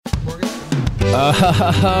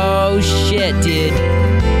Oh shit, dude.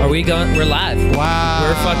 Are we going? We're live. Wow.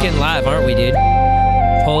 We're fucking live, aren't we, dude?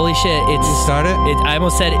 Holy shit. It's started? I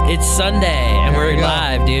almost said it's Sunday and There we we're go.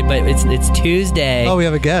 live, dude, but it's Tuesday. Oh, we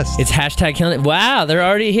have a guest. It's hashtag killing it. Wow, they're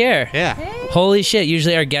already here. Yeah. Holy shit.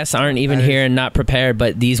 Usually our guests aren't even here and not prepared,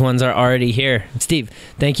 but these ones are already here. Steve,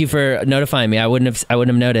 thank you for notifying me. I wouldn't have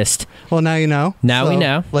noticed. Well, now you know. Now we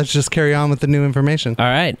know. Let's just carry on with the new information. All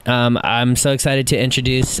right. I'm so excited to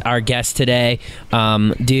introduce our guest today.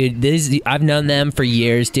 Dude, I've known them for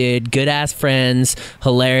years, dude. Good ass friends,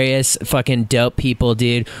 hilarious, fucking dope people,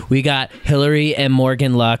 dude. We got Hillary and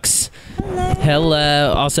Morgan Lux.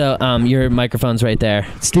 Hello. Also, your microphone's right there.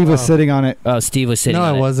 Steve was sitting on it. Oh, Steve was sitting No,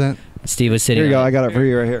 on I it. wasn't. Steve was sitting Here you go. on I got it for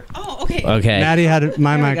you right here. Oh, okay. Okay. Maddie had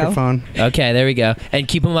my There we go. microphone. Okay, there we go. And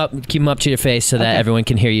keep them up to your face so that Okay. everyone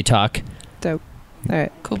can hear you talk. Dope. All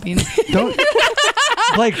right. Cool beans. Don't,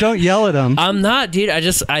 Blake, don't yell at them. I'm not, dude. I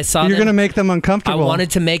saw You're them. going to make them I uncomfortable. wanted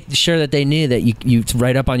to make sure that they knew that you it's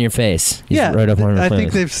right up on your face. He's Yeah. right up on your I face.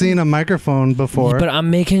 think they've seen a microphone before. But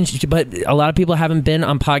but a lot of people haven't been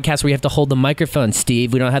on podcasts where you have to hold the microphone,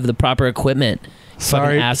 Steve. We don't have the proper equipment.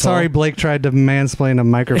 Fucking asshole. Sorry, Blake tried to mansplain a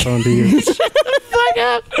microphone to you.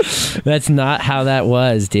 That's not how that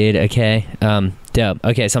was, dude. Okay. Dope.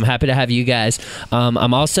 Okay, so I'm happy to have you guys.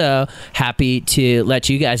 I'm also happy to let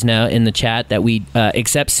you guys know in the chat that we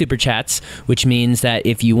accept super chats, which means that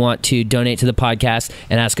if you want to donate to the podcast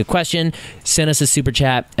and ask a question, send us a super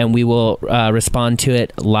chat and we will respond to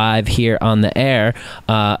it live here on the air.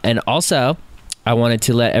 And also, I wanted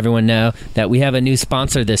to let everyone know that we have a new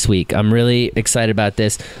sponsor this week. I'm really excited about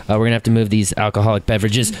this. We're going to have to move these alcoholic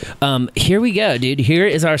beverages. Here we go, dude. Here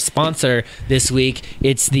is our sponsor this week.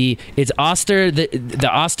 It's Oster, the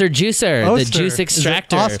Oster Juicer, the Oster. juice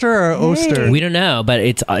extractor. Is it Oster or Oster? We don't know, but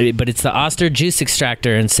it's the Oster juice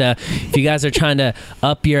extractor. And so if you guys are trying to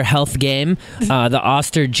up your health game, the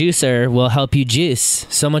Oster Juicer will help you juice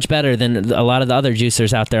so much better than a lot of the other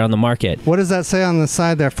juicers out there on the market. What does that say on the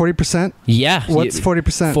side there? 40%? Yeah. What's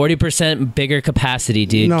 40%? 40% bigger capacity,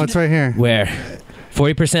 dude. No, it's right here. Where?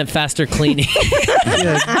 40% faster cleaning.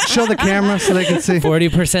 Yeah, show the camera so they can see.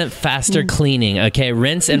 40% faster cleaning. Okay,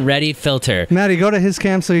 rinse and ready filter. Maddie, go to his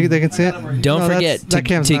cam so they can see it. Don't No, forget that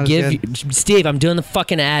cam's to not as give good. Steve, I'm doing the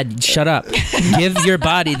fucking ad. Shut up. Give your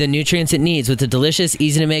body the nutrients it needs with the delicious,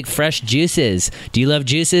 easy to make fresh juices. Do you love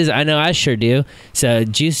juices? I know I sure do. So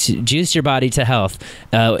juice your body to health.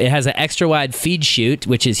 It has an extra wide feed chute,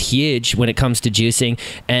 which is huge when it comes to juicing,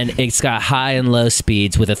 and it's got high and low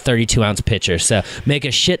speeds with a 32-ounce pitcher. So make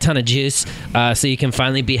a shit ton of juice so you can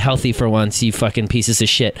finally be healthy for once, you fucking pieces of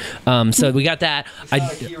shit. So we got that.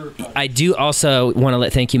 I do also want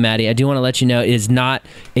to thank you, Maddie. I do want to let you know it is not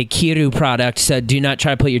a Kiru product, so do not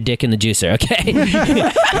try to put your dick in the juicer, okay?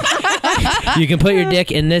 You can put your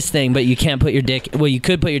dick in this thing, but you can't put your dick... Well, you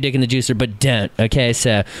could put your dick in the juicer, but don't, okay?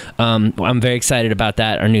 So I'm very excited about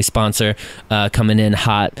that, our new sponsor coming in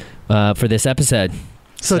hot for this episode.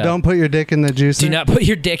 So don't put your dick in the juicer? Do not put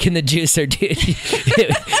your dick in the juicer, dude.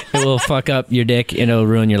 It will fuck up your dick and it'll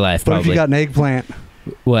ruin your life, What probably. if you got an eggplant?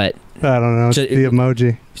 What? I don't know. It's So- the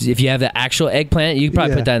emoji. If you have the actual eggplant, you could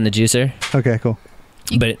probably Yeah. put that in the juicer. Okay, cool.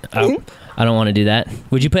 But I don't want to do that.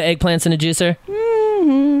 Would you put eggplants in a juicer?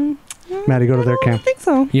 Maddie, go to their I cam. think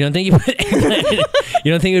so. You don't think you put eggplant in it?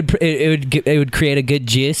 You don't think it would create a good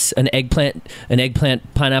juice, an eggplant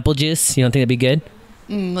pineapple juice? You don't think that'd be good?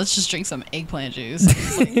 Let's just drink some eggplant juice.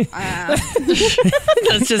 It's like,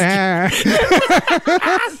 Let's just.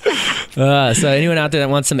 So anyone out there that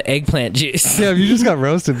wants some eggplant juice? Yeah, you just got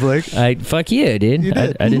roasted, Blake. Fuck you, dude. You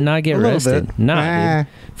did. I did not get A little roasted. bit. Nah, dude.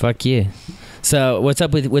 Fuck you. So what's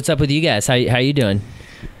up with you guys? How you doing?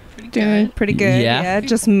 Doing pretty good. Yeah? Yeah.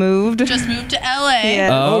 Just moved. just moved to LA. Yeah.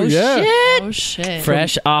 Oh, yeah. shit! Oh shit.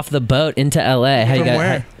 Fresh off the boat into LA. How you From guys?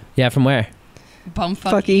 where? Yeah, from where?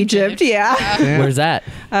 Bumfuck Egypt, yeah. Yeah. Where's that?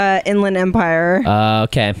 Inland Empire.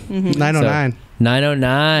 Okay. 909.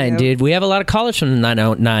 909, Yep. dude. We have a lot of callers from the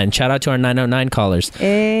 909. Shout out to our 909 callers.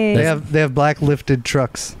 Hey. They have black lifted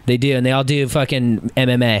trucks. They do, and they all do fucking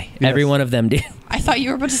MMA. Every one of them do. I thought you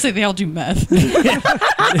were about to say they all do meth. Do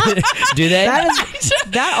they?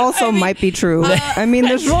 That also might be true. I mean,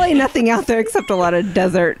 there's really nothing out there except a lot of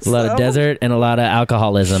desert. A lot of desert and a lot of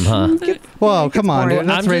alcoholism, huh? Whoa, come on, boring. dude.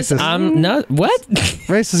 That's I'm just- racist. I'm no what?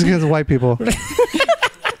 Racist against white people.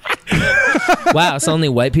 Wow, so only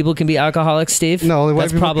white people can be alcoholics, Steve? No, only white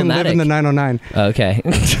That's people problematic. can live in the 909. Okay.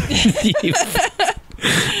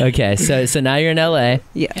 Okay, so now you're in LA,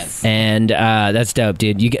 Yes. and that's dope,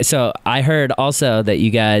 dude. So I heard also that you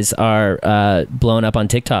guys are blowing up on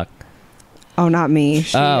TikTok. Oh, not me.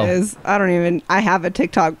 She Oh. is. I have a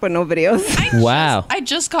TikTok, but no videos. Wow. I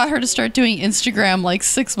just got her to start doing Instagram like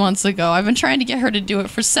 6 months ago. I've been trying to get her to do it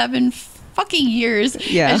for 7 fucking years.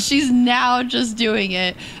 Yeah. And she's now just doing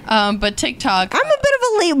it. But TikTok. I'm a bit of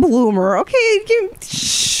a late bloomer, okay?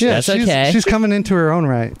 Yeah, That's okay. She's coming into her own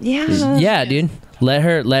right. Yeah. Yeah, dude. Let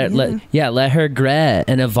her grow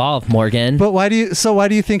and evolve, Morgan. But why do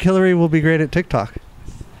you think Hillary will be great at TikTok?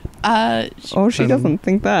 Oh, she doesn't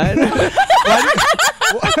think that.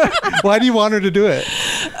 Why do you want her to do it?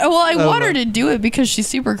 Well, I Oh, want no. her to do it because she's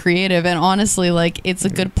super creative, and honestly, like, it's a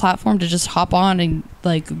good platform to just hop on and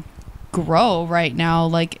like grow right now.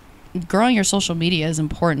 Like, growing your social media is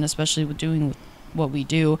important, especially with doing what we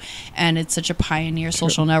do, and it's such a pioneer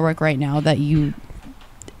social network right now that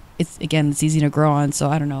it's easy to grow on. So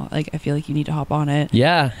I don't know, like, I feel like you need to hop on it.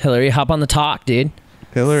 Yeah, Hillary, hop on the talk, dude.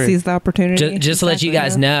 Hillary. Seize the opportunity. Just to let you Exactly,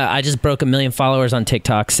 guys yeah. know, I just broke 1 million followers on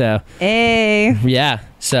TikTok. So Hey. yeah,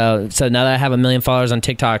 so now that I have 1 million followers on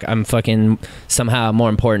TikTok, I'm fucking somehow more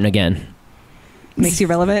important again. Makes you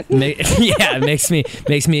relevant. Yeah, it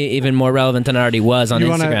makes me even more relevant than I already was on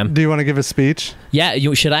Instagram. Do you want to give a speech? Yeah,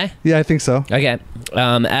 should I? Yeah, I think so. Okay.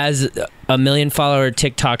 As a 1 million follower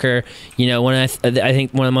TikToker, you know, I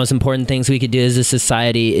think one of the most important things we could do as a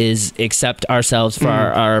society is accept ourselves for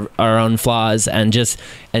our own flaws and just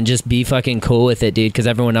be fucking cool with it, dude, because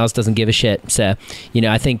everyone else doesn't give a shit. So, you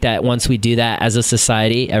know, I think that once we do that as a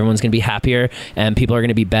society, everyone's going to be happier and people are going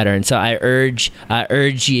to be better. And so I urge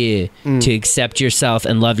you to accept yourself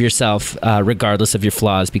and love yourself regardless of your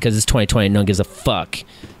flaws, because it's 2020 and no one gives a fuck.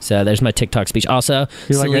 So there's my TikTok speech. Also,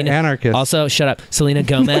 You're like an anarchist. Also, shut up. Selena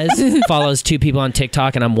Gomez follows 2 people on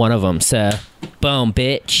TikTok, and I'm one of them. So, boom,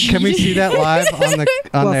 bitch. Can we see that live on the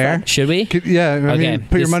Well air? said. Should we? Yeah, I Okay, mean,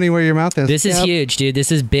 put your money where your mouth is. This is Yep. huge, dude.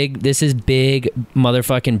 This is big. This is big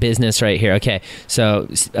motherfucking business right here. Okay, so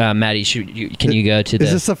Maddie, can you go to the?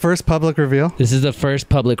 Is this the first public reveal? This is the first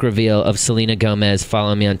public reveal of Selena Gomez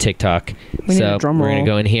following me on TikTok. We need So a drum we're gonna roll.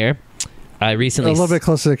 go in here. I A recently. little bit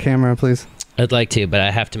closer to the camera, please. I'd like to, but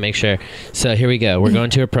I have to make sure. So here we go. We're going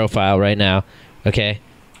to her profile right now. Okay.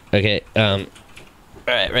 All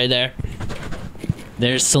right there.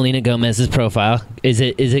 There's Selena Gomez's profile. Is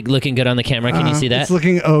it looking good on the camera? Can you see that? It's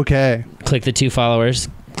looking okay. Click the 2 followers.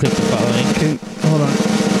 Click the following. Hold on.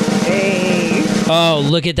 Hey. Oh,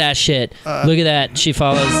 look at that shit. Look at that. She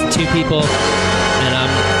follows 2 people, and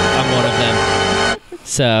I'm one of them.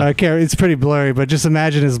 So Okay, it's pretty blurry, but just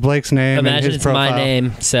imagine it's Blake's name and imagine his it's profile. my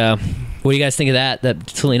name. So what do you guys think of that? That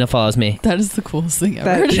Selena follows me. That is the coolest thing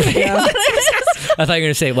ever. Yeah. I thought you were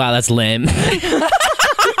gonna say, "Wow, that's lame."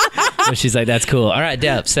 But she's like, "That's cool." All right,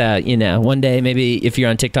 dope. So you know, one day maybe if you're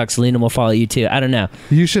on TikTok, Selena will follow you too. I don't know.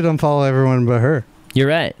 You should unfollow everyone but her. You're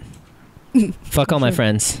right. Fuck all my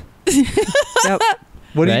friends. Yep.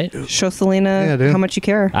 What do Right? you Show Selena Yeah, dude. how much you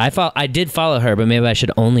care. I did follow her, but maybe I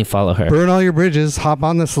should only follow her. burn all your bridges, hop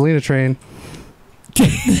on the Selena train?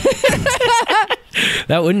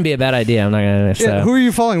 That wouldn't be a bad idea. I'm not gonna. So. Yeah, who are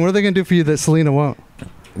you following? What are they going to do for you that Selena won't?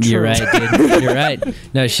 You're right, dude. You're right.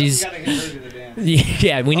 No, she's.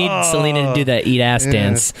 Yeah, we need Selena to do that eat ass Yeah.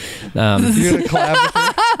 dance. You're going to collab with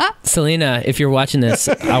her? Selena, if you're watching this,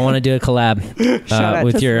 I want to do a collab Shout out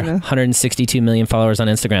with to your Selena. 162 million followers on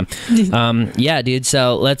Instagram. Yeah, dude.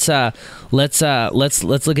 So let's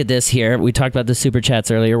look at this here. We talked about the super chats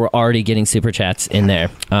earlier. We're already getting super chats in there.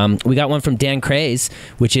 We got one from Dan Craze,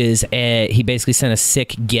 which is he basically sent a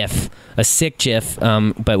sick GIF,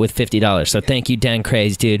 but with $50. So thank you, Dan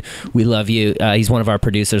Craze, dude. We love you. He's one of our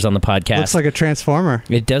producers on the podcast. Looks like a transformer.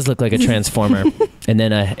 It does look like a transformer, and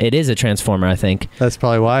then it is a transformer, I think. That's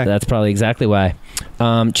probably why. That's probably exactly why.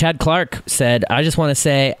 Chad Clark said, "I just want to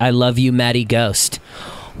say I love you, Maddie Ghost."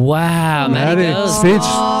 Wow, Maddie Maddie, Ghost. speech.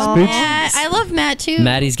 Matt, I love Matt too.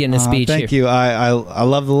 Maddie's getting a speech Thank here. you. I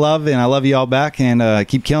love the love, and I love you all back, and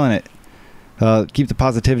keep killing it. Keep the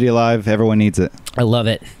positivity alive. Everyone needs it. I love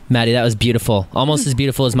it, Maddie. That was beautiful. Almost as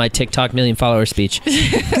beautiful as my TikTok 1 million follower speech.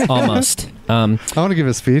 Almost. I want to give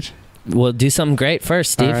a speech. We'll do something great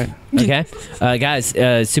first, Steve. All right. Okay, guys.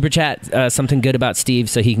 Super chat something good about Steve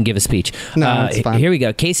so he can give a speech. No, it's fine. Here we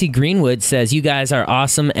go. Casey Greenwood says, "You guys are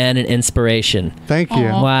awesome and an inspiration." Thank you.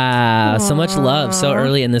 Aw. Wow, so much love so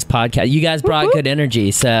early in this podcast. You guys brought good energy,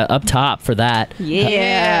 so up top for that.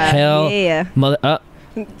 Yeah. Hell, Yeah. mother.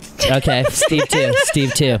 Okay, Steve too.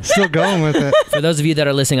 Steve too. Still going with it. For those of you that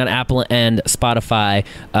are listening on Apple and Spotify,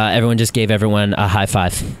 everyone just gave everyone a high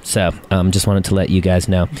five. So just wanted to let you guys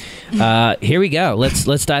know. Here we go.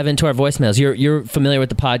 Let's dive into our voicemails. You're familiar with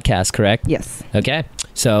the podcast, correct? Yes. Okay.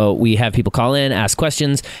 So we have people call in, ask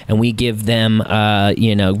questions, and we give them,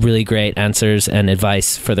 really great answers and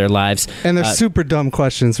advice for their lives. And they're super dumb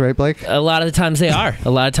questions, right, Blake? A lot of the times they are.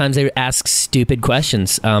 A lot of times they ask stupid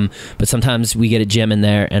questions. But sometimes we get a gem in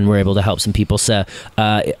there and we're able to help some people. So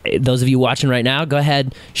those of you watching right now, go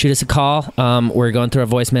ahead, shoot us a call. We're going through our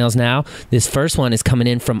voicemails now. This first one is coming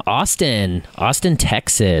in from Austin,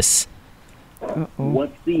 Texas. Uh-oh.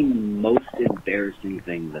 What's the most embarrassing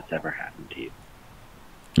thing that's ever happened to you?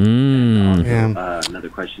 Yeah. Another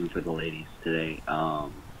question for the ladies today.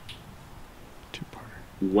 Two-parter.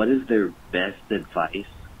 What is their best advice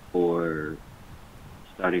for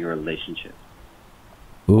starting a relationship?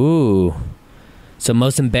 Ooh. So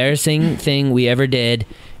most embarrassing thing we ever did.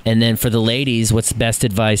 And then for the ladies, what's the best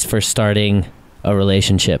advice for starting a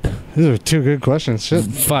relationship? These are two good questions. Shit.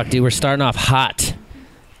 Fuck, dude, we're starting off hot.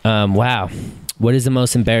 Wow. What is the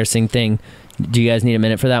most embarrassing thing? Do you guys need a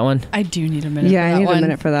minute for that one? I do need a minute. Yeah, for that I need one. a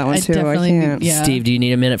minute for that one too. I definitely can't. Yeah. Steve, do you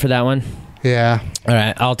need a minute for that one? Yeah. All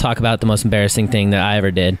right, I'll talk about the most embarrassing thing that I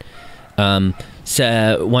ever did.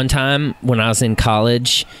 So one time when I was in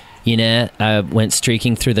college, I went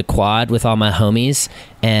streaking through the quad with all my homies,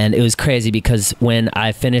 and it was crazy because when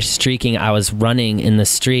I finished streaking, I was running in the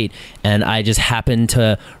street, and I just happened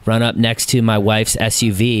to run up next to my wife's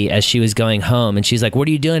SUV as she was going home, and she's like, "What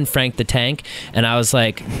are you doing, Frank the Tank?" And I was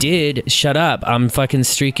like, "Dude, shut up! I'm fucking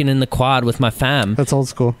streaking in the quad with my fam." That's old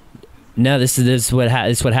school. No, this is what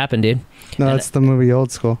happened, dude. No, And- it's the movie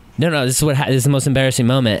Old School. No, this is the most embarrassing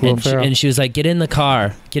moment. Will And Ferrell. she was like, get in the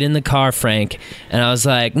car, Frank. And I was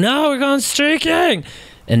like, no, we're going streaking.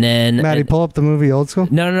 And then Maddie, pull up the movie Old School.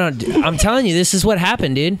 no, I'm telling you, this is what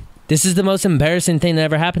happened, dude. This is the most embarrassing thing that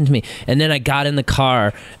ever happened to me. And then I got in the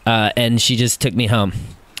car, and she just took me home.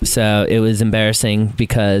 So it was embarrassing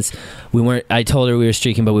because I told her we were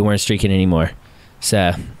streaking, but we weren't streaking anymore.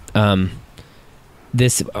 So,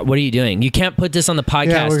 what are you doing? You can't put this on the podcast.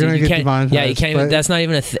 Yeah, we're gonna dude. You get can't. demonetized, Yeah, you can't. Even, but that's not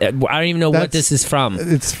even a. I don't even know what that's- this is from.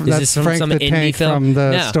 It's Is that's this from Frank some the indie Tank film? from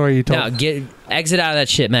the No, story you told. No, exit out of that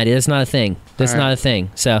shit, Maddie. That's not a thing. That's All right. not a thing.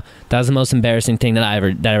 So that was the most embarrassing thing that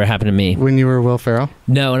ever happened to me. When you were Will Ferrell.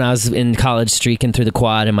 No, when I was in college streaking through the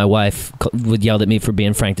quad, and my wife would yell at me for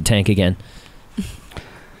being Frank the Tank again.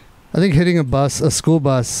 I think hitting a school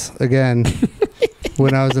bus again.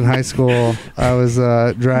 When I was in high school, I was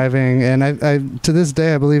driving, and I to this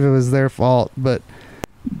day I believe it was their fault. But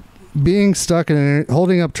being stuck in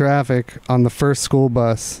holding up traffic on the first school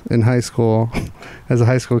bus in high school, as a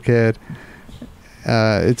high school kid,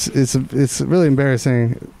 it's really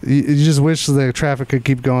embarrassing. You just wish the traffic could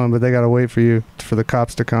keep going, but they gotta wait for the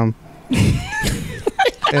cops to come.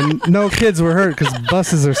 And no kids were hurt because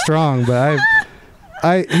buses are strong, but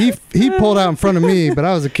he pulled out in front of me, but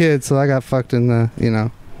I was a kid, so I got fucked in the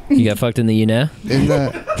You got fucked in the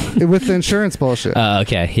with the insurance bullshit. Oh,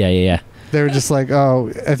 okay. Yeah. They were just like, oh,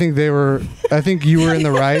 I think you were in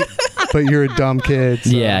the right, but you're a dumb kid. So.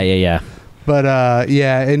 Yeah. But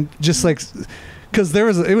and just like, because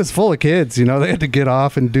it was full of kids, they had to get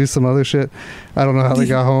off and do some other shit. I don't know how they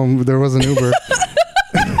got home. There was an Uber.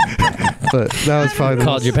 But that was probably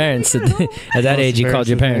Called your parents at that age. You called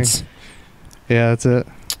your parents. Yeah, that's it.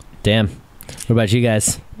 Damn. What about you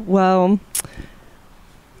guys? Well,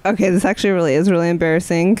 okay, this actually really is really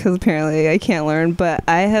embarrassing because apparently I can't learn, but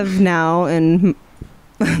I have now in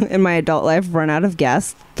my adult life run out of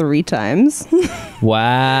gas 3 times.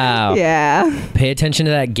 Wow. Yeah. Pay attention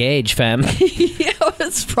to that gauge, fam. Yeah,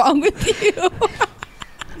 what's wrong with you?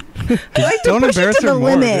 I like to Don't push it embarrass to her the more,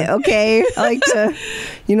 limit, dude. okay? I like to,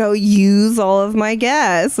 use all of my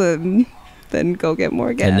gas and then go get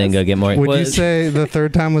more gas. And then go get more. Would you say the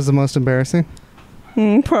third time was the most embarrassing?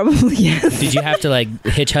 Probably yes. Did you have to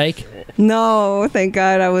hitchhike? No, thank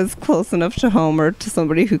God I was close enough to home or to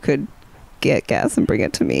somebody who could get gas and bring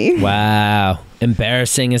it to me. Wow.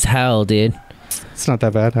 Embarrassing as hell, dude. It's not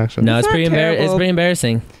that bad, actually. No, it's not pretty terrible. It's pretty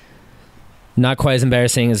embarrassing. Not quite as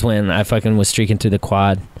embarrassing as when I fucking was streaking through the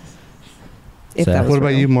quad. If So- that was What about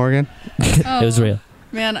real. you, Morgan? It was real.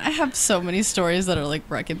 Man, I have so many stories that are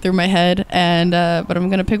wrecking through my head, and but I'm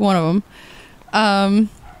gonna pick one of them.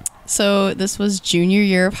 So this was junior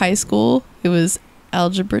year of high school. It was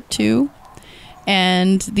algebra 2,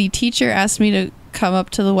 and the teacher asked me to come up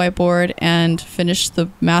to the whiteboard and finish the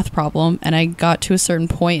math problem, and I got to a certain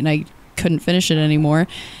point and I couldn't finish it anymore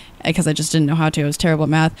because I just didn't know how to. I was terrible at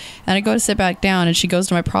math, and I go to sit back down, and she goes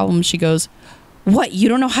to my problem. She goes, what, you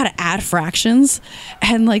don't know how to add fractions?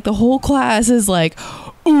 And like the whole class is like,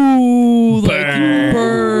 ooh, like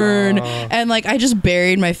burn. And like I just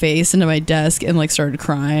buried my face into my desk and like started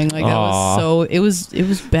crying. Like that was so, it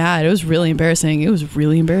was bad. It was really embarrassing. It was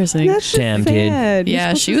really embarrassing. That's just Damn, dude. sad. You're Yeah,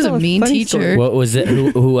 supposed she to was tell a mean funny teacher. story. What was it?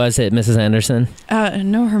 Who was it? Mrs. Anderson?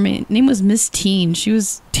 No, her name was Miss Teen. She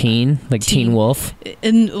was, Teen? Like Teen Wolf?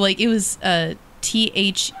 and like it was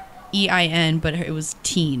THEIN, but it was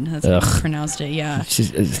teen. That's how Ugh. I pronounced it. Yeah.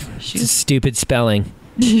 She's stupid spelling.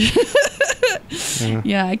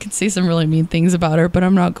 Yeah, I could say some really mean things about her, but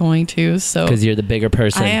I'm not going to. So Because you're the bigger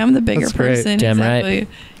person. I am the bigger That's great. person. Damn right.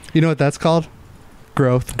 exactly. You know what that's called?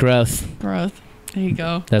 Growth. Growth. Growth. There you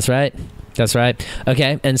go. That's right. That's right.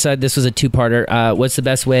 Okay, and so this was a two-parter. What's the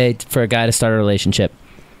best way for a guy to start a relationship?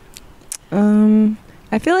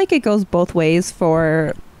 I feel like it goes both ways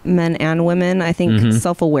for men and women. I think Mhm.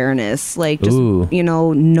 self-awareness, like just Ooh.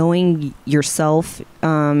 knowing yourself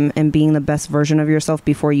and being the best version of yourself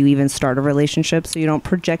before you even start a relationship, so you don't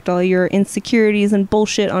project all your insecurities and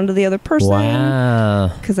bullshit onto the other person.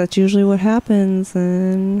 Wow. Because that's usually what happens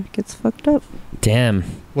and it gets fucked up. Damn.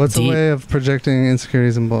 What's a Deep. way of projecting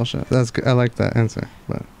insecurities and bullshit? That's good. I like that answer.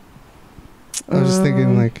 But I was just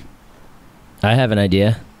thinking, like, I have an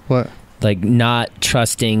idea. what? Like not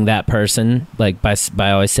trusting that person, like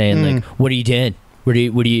by always saying like, "What are you doing? Where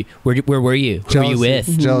were you? Where were you? Who are you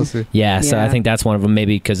with?" Jealousy. Yeah. So I Yeah. think that's one of them.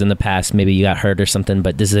 Maybe because in the past, maybe you got hurt or something,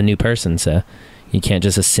 but this is a new person, so you can't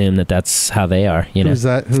just assume that that's how they are. You know, Who's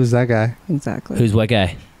that? Who's that guy? Exactly. who's what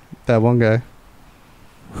guy? That one guy.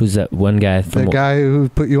 Who's that one guy? The guy who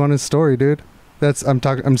put you on his story, dude. That's I'm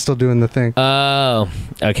talking. I'm still doing the thing. Oh,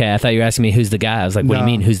 okay. I thought you were asking me who's the guy. I was like, what do you No,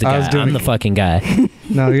 mean? Who's the I guy? was doing I'm the fucking guy.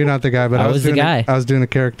 No, you're not the guy. But I I was the doing guy. I was doing a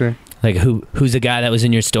character. Like who's the guy that was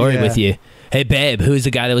in your story Yeah. with you? Hey babe, who's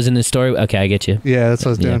the guy that was in the story? Okay, I get you. Yeah, that's what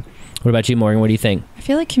I was Yeah. doing. What about you, Morgan? What do you think? I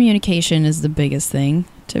feel like communication is the biggest thing,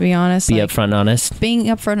 to be honest. Be Like, upfront and honest. being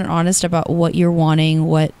upfront and honest about what you're wanting,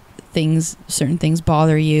 what certain things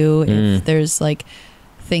bother you, if there's like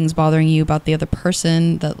things bothering you about the other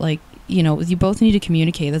person that like, you know, you both need to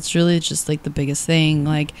communicate. That's really just like the biggest thing.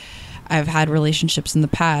 Like I've had relationships in the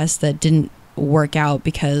past that didn't work out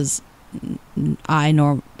because I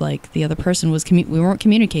nor like the other person was we weren't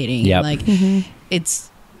communicating. Yep. Like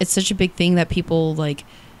it's such a big thing that people like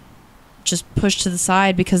just push to the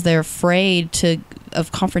side because they're afraid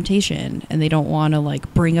of confrontation and they don't want to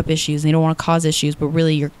like bring up issues. They don't want to cause issues, but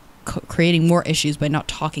really you're creating more issues by not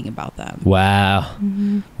talking about them. Wow.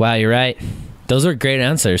 Wow, you're right. Those are great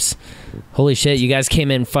answers. Holy shit, you guys came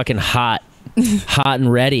in fucking hot. Hot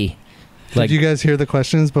and ready. Like Did you guys hear the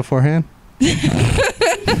questions beforehand?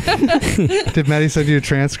 Did Maddie send you a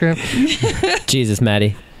transcript? Jesus,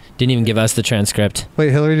 Maddie. Didn't even give us the transcript.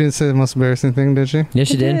 Wait, Hillary didn't say the most embarrassing thing, did she? Yes,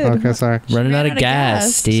 she did. did. Okay, sorry. Running out ran of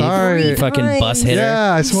gas, Steve. Sorry. You fucking bus hitter.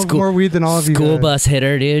 Yeah, I smoke School- more weed than all of you. School guys. bus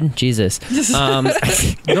hitter, dude. Jesus. Don't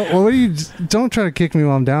try to kick me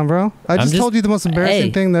while I'm down, bro. I just told you the most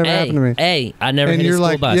embarrassing thing that ever happened to me. Hey, I never And hit a you're school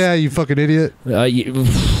like, bus. yeah, you fucking idiot.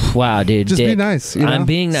 Wow, dude. Just be dick. nice. You know? I'm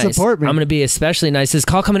being nice. Support me. I'm going to be especially nice. This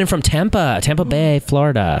call coming in from Tampa Bay,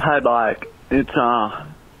 Florida. Hi, Mike. It's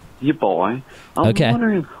your boy. I'm Okay.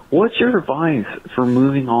 wondering, what's your advice for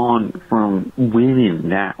moving on from women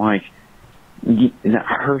that that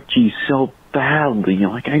hurt you so badly?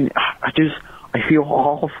 Like I feel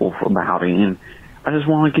awful about it, and I just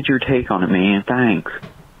want to get your take on it, man. Thanks.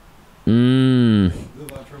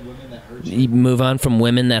 You move on from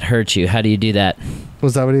women that hurt you. How do you do that?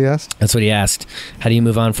 Was that what he asked? That's what he asked. How do you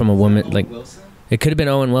move on from a woman like? It could have been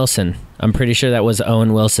Owen Wilson. I'm pretty sure that was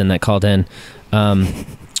Owen Wilson that called in.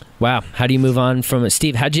 Wow. How do you move on from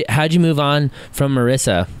Steve? How'd you move on from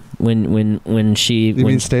Marissa when she? You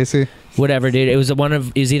mean Stacy? Whatever, dude. It was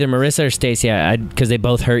either Marissa or Stacy. Because they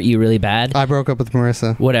both hurt you really bad. I broke up with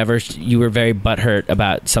Marissa. Whatever. You were very butthurt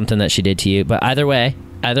about something that she did to you. But either way,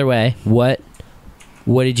 what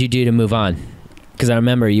did you do to move on? Because I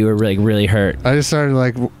remember you were like really hurt. I just started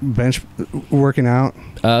like bench working out.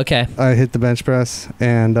 Okay. I hit the bench press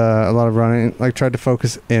and a lot of running. Like tried to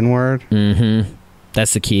focus inward. Mm-hmm.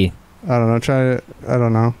 That's the key. I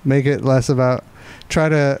don't know. Make it less about. Try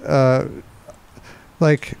to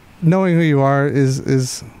like knowing who you are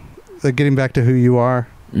is like getting back to who you are.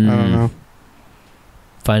 I don't know.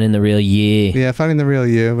 Finding the real you. Yeah, finding the real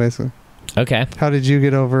you, basically. Okay. How did you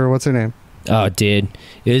get over? What's her name? Oh, dude.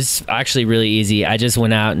 It was actually really easy. I just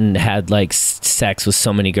went out and had like sex with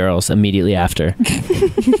so many girls immediately after.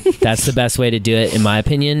 That's the best way to do it, in my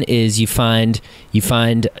opinion. Is you find you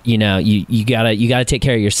gotta take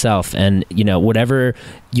care of yourself, and whatever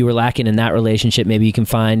you were lacking in that relationship, maybe you can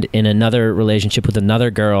find in another relationship with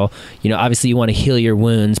another girl. Obviously you want to heal your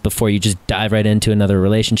wounds before you just dive right into another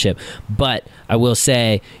relationship. But I will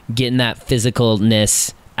say, getting that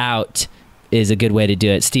physicalness out is a good way to do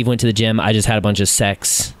it. Steve went to the gym. I just had a bunch of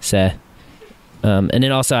sex. And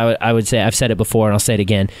then also I would say, I've said it before and I'll say it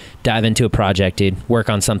again, dive into a project, dude. Work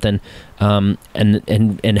on something, and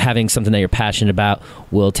having something that you're passionate about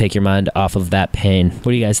will take your mind off of that pain.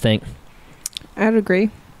 What do you guys think? I'd agree.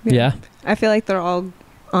 Yeah. I feel like they're all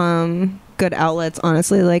good outlets,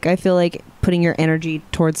 honestly. Like, I feel like putting your energy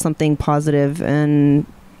towards something positive and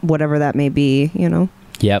whatever that may be,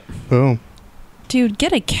 Yep. Boom. Dude,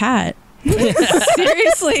 get a cat.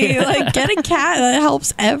 Seriously, like, get a cat. That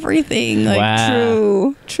helps everything. Like,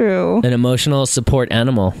 Wow. True. An emotional support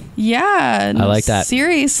animal. yeah, I like that.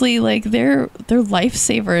 Seriously, like, they're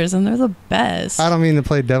lifesavers and they're the best. I don't mean to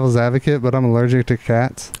play devil's advocate, but I'm allergic to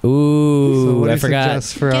cats. Ooh, So what do I you forgot.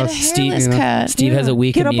 suggest for Get a us? hairless cat. Steve has a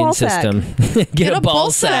weak Get a immune ball sack. system. Get a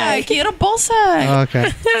ball sack. Get a ball sack. Oh,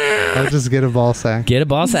 okay. I'll just get a ball sack. Get a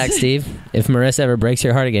ball sack, Steve. If Marissa ever breaks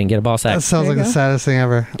your heart again, get a ball sack. That sounds There like you the go. saddest thing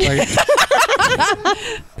ever. Like,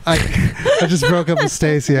 I just broke up with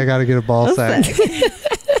Stacy. I got to get a ball sack.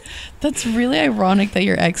 That's really ironic that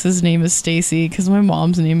your ex's name is Stacy, because my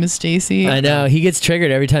mom's name is Stacy. I know. He gets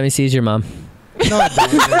triggered every time he sees your mom. No, I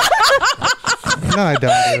don't. Dude. No, I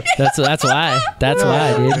don't. Dude. That's why. That's No,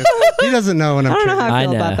 why, dude. He doesn't know when I'm I don't know triggered. how I I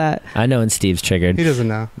feel know. about that. I know when Steve's triggered. He doesn't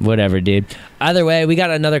know. Whatever, dude. Either way, we got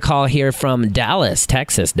another call here from Dallas,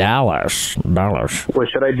 Texas. Dallas. What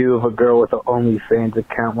should I do if a girl with an OnlyFans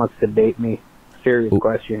account wants to date me? Serious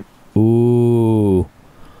question. Ooh.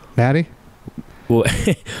 Maddie,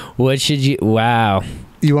 What should you... Wow.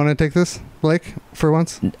 you want to take this, Blake, for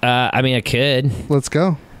once? I mean, I could. Let's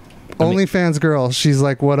go. I mean- OnlyFans girl. She's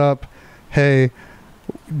like, "What up? Hey,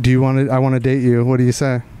 do you want to? I want to date you. What do you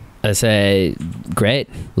say?" I say, great.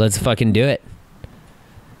 Let's fucking do it.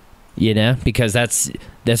 Because that's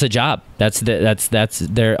a job. That's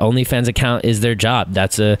their OnlyFans account is their job.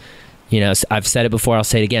 That's a... I've said it before, I'll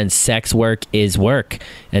say it again. Sex work is work.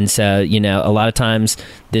 And so, a lot of times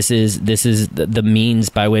this is the means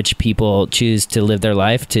by which people choose to live their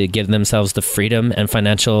life, to give themselves the freedom and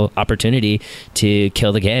financial opportunity to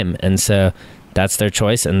kill the game. And so that's their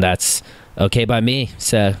choice, and that's okay by me.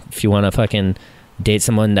 So if you want to fucking date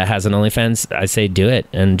someone that has an OnlyFans, I say do it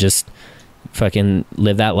and just fucking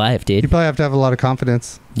live that life, You dude. probably have to have a lot of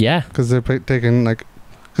confidence Yeah. because they're taking because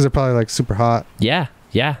they're probably like super hot. Yeah.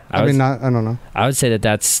 Yeah. I mean, I don't know. I would say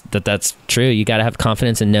that's true. You got to have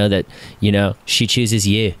confidence and know that, she chooses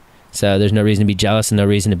you. So there's no reason to be jealous and no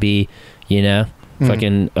reason to be,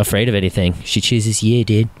 fucking afraid of anything. She chooses you,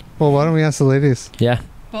 dude. Well, why don't we ask the ladies? Yeah.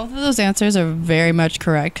 Both of those answers are very much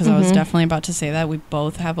correct, because I was Mhm. definitely about to say that. We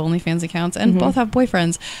both have OnlyFans accounts and both have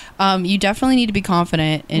boyfriends. You definitely need to be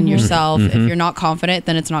confident in yourself. Mhm. If you're not confident,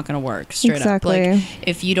 then it's not going to work. Straight Exactly. up. Like,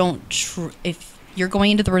 if you don't, if you're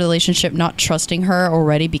going into the relationship not trusting her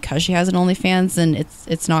already because she has an OnlyFans, then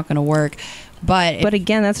it's not going to work. But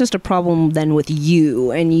again, that's just a problem then with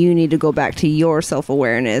you, and you need to go back to your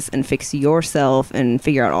self-awareness and fix yourself and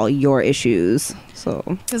figure out all your issues. So,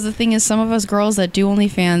 because the thing is, some of us girls that do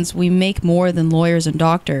OnlyFans, we make more than lawyers and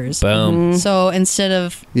doctors. Boom. So instead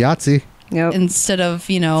of Yahtzee.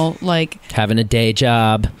 yep. like Having a day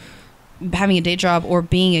job. having a day job or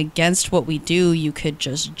being against what we do, you could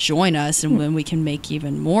just join us, and then we can make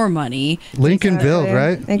even more money. Lincoln Build,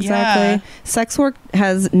 right? Exactly. Yeah. Sex work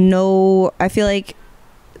has I feel like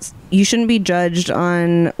you shouldn't be judged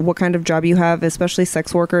on what kind of job you have, especially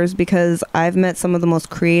sex workers, because I've met some of the most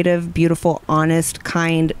creative, beautiful, honest,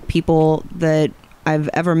 kind people that I've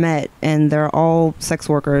ever met, and they're all sex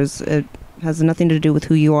workers. It has nothing to do with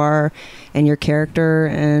who you are and your character,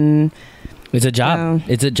 and It's a job.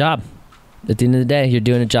 Yeah. It's a job. At the end of the day, you're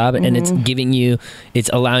doing a job, and it's it's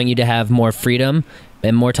allowing you to have more freedom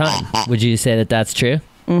and more time. Would you say that that's true?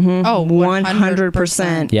 Oh,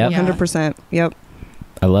 100%. Yep. 100%. Yep.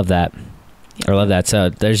 I love that. I love that. So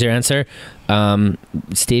there's your answer.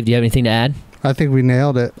 Steve, do you have anything to add? I think we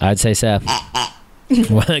nailed it. I'd say so.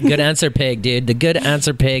 Good answer, pig, dude. The good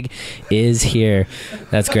answer, pig, is here.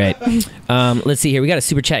 That's great. Let's see here. We got a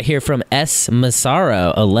super chat here from S.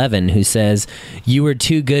 Massaro 11, who says, "You were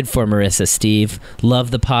too good for Marissa, Steve.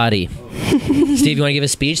 Love the potty." Steve, you want to give a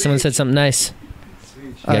speech? Someone said something nice.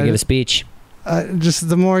 You gotta give a speech. Just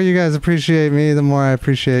the more you guys appreciate me, the more I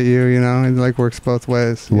appreciate you. It like works both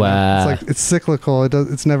ways. you know? Wow. It's like it's cyclical.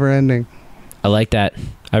 It's never ending. I like that.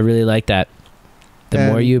 I really like that. The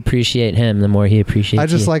And more you appreciate him, the more he appreciates I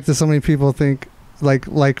just you. like that so many people think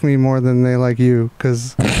like me more than they like you,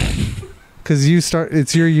 because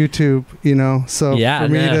it's your YouTube, you know. So Yeah, for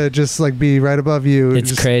me I know. to just like be right above you,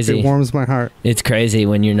 It's crazy. It warms my heart. It's crazy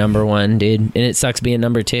when you're number one, dude. And it sucks being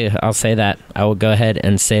number two. I'll say that. I will go ahead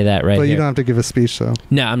and say that right But here. you don't have to give a speech, though.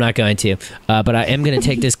 No, I'm not going to. But I am going to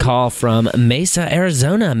take this call from Mesa,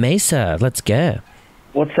 Arizona. Mesa, let's go.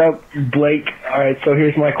 What's up, Blake? All right, so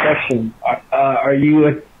here's my question. Are you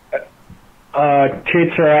a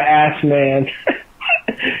tits or a ass man?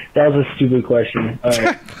 That was a stupid question. All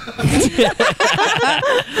right.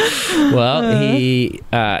 Well, he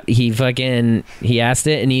asked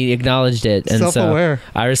it and he acknowledged it, and Self-aware. so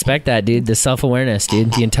I respect that, dude. The self-awareness,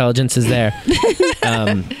 dude. The intelligence is there.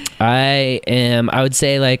 I would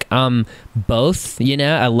say like both. You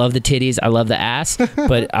know, I love the titties, I love the ass,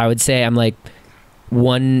 but I would say I'm like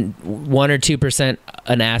 1 or 2%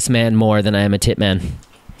 an ass man more than I am a tit man.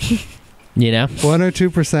 You know, 1 or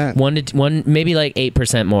 2%. one, maybe like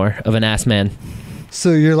 8% more of an ass man.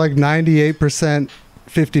 So you're like 98%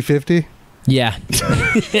 50-50? Yeah.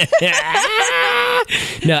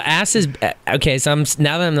 No, ass is okay. So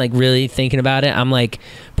now that I'm like really thinking about it, I'm like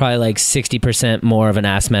probably like 60% more of an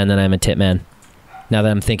ass man than I'm a tit man. Now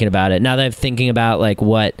that I'm thinking about it, now that I'm thinking about like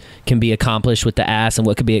what can be accomplished with the ass and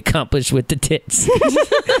what could be accomplished with the tits,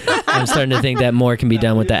 I'm starting to think that more can be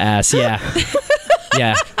done with the ass. Yeah.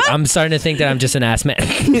 Yeah, I'm starting to think that I'm just an ass man.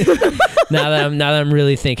 now that I'm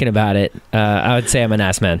really thinking about it, I would say I'm an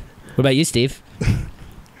ass man. What about you, Steve?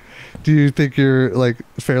 Do you think you're like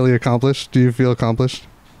fairly accomplished? Do you feel accomplished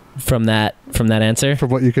From that answer? from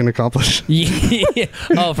what you can accomplish? Yeah.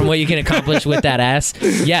 Oh, from what you can accomplish with that ass?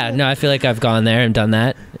 Yeah, no, I feel like I've gone there and done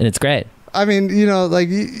that, and it's great. I mean, you know, like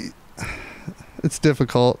it's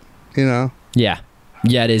difficult, you know. Yeah,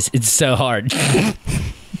 it is. It's so hard.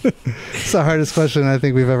 It's the hardest question I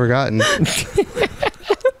think we've ever gotten.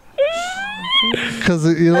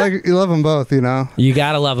 Because you love them both, you know. You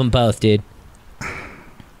gotta love them both, dude.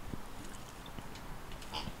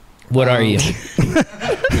 What are you?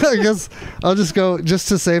 I guess I'll just go, just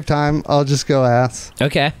to save time, I'll just go ass.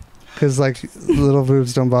 Okay. Because like little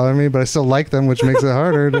boobs don't bother me, but I still like them, which makes it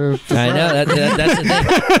harder to. I know that's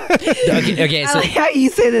the thing. Okay, I so like how you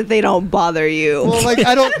say that they don't bother you. Well, like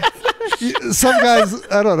I don't. Some guys,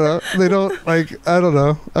 I don't know. They don't like. I don't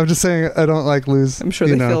know. I'm just saying I don't like lose. I'm sure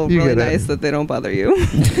you they know, feel you really get it. nice that they don't bother you.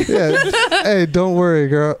 Yeah. Hey, don't worry,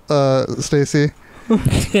 girl. Stacy.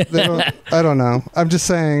 They don't. I don't know. I'm just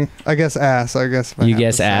saying. I guess ass. I guess. if I you have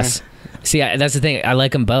guess to say. ass. See, that's the thing. I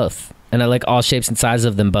like them both, and I like all shapes and sizes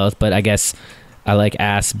of them both. But I guess I like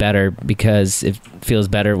ass better because it feels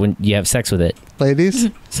better when you have sex with it. Ladies.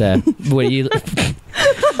 So, what do you?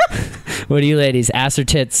 What do you, ladies? Ass or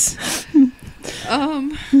tits?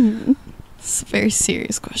 It's a very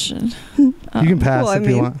serious question. You can pass well, if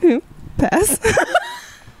you want. Pass.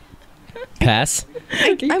 Pass.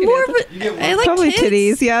 I'm more of a. I like Probably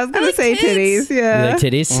tits. titties. Yeah, I was gonna like say tits. titties. Yeah. You like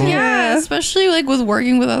titties? Yeah, especially like with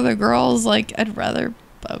working with other girls. Like I'd rather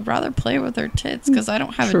play with their tits because I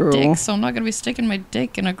don't have True. a dick, so I'm not gonna be sticking my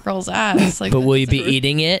dick in a girl's ass. Like, But will you be that's-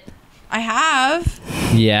 eating it? I have,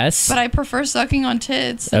 Yes. but I prefer sucking on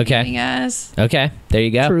tits than Okay. eating ass. Okay, there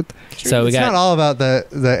you go. Truth. So we It's got. not all about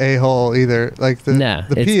the a-hole either. Like the No,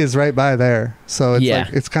 the it's- pee is right by there, so it's Yeah.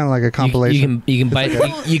 like it's kind of like a compilation. You can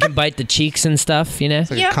bite you can bite the cheeks and stuff. You know.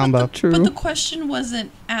 It's like a combo. True. But the question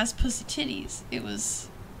wasn't ass, pussy, titties. It was,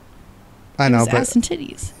 I it know, was but ass and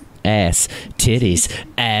titties. Ass, titties,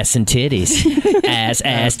 ass and titties, ass,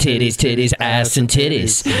 titties, titties, ass and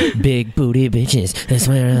titties, big booty bitches. That's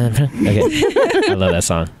where I'm from. Okay, I love that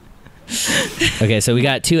song. Okay, so we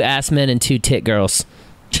got 2 ass men and 2 tit girls.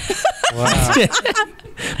 wow.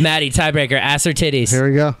 Maddie, tiebreaker, ass or titties? Here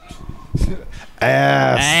we go.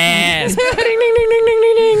 Ass. Ass. Ding, ding, ding, ding,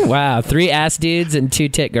 ding, ding. Wow, 3 ass dudes and 2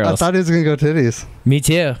 tit I girls. thought he was gonna go titties. Me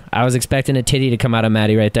too. I was expecting a titty to come out of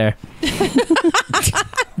Maddie right there.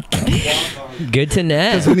 Good to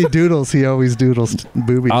know. Because when he doodles, he always doodles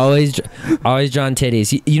boobies. Always drawn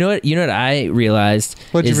titties. You know what I realized?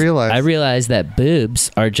 What'd you is realize? I realized that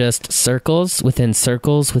boobs are just circles within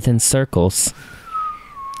circles within circles.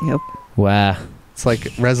 Yep. Wow. It's like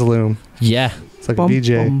Resolume. Yeah. It's like Bum, a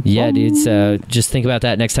DJ. bum. Yeah, dude. So just think about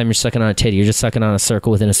that next time you're sucking on a titty. You're just sucking on a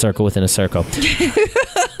circle within a circle within a circle.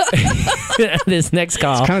 This next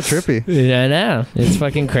call. It's kind of trippy. I know. It's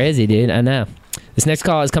fucking crazy, dude. I know. This next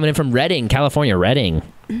call is coming in from Redding, California. Redding.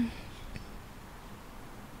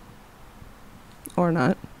 Or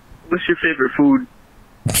not. What's your favorite food?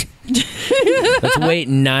 Let's wait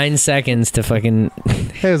 9 seconds to fucking...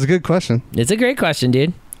 Hey, it was a good question. It's a great question,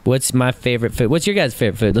 dude. What's my favorite food? What's your guys'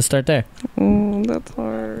 favorite food? Let's start there. The That's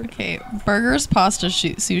hard. Okay, burgers, pasta,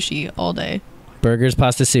 sushi all day. Burgers,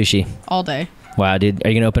 pasta, sushi. All day. Wow, dude. Are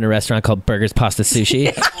you going to open a restaurant called Burgers, Pasta,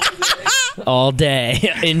 Sushi? All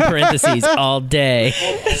day. In parentheses, all day.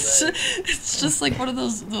 It's just like one of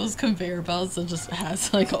those conveyor belts that just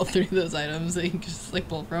has like all three of those items that you can just like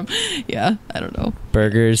pull from. Yeah, I don't know.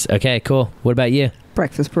 Burgers. Okay, cool. What about you?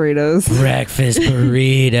 Breakfast burritos. Breakfast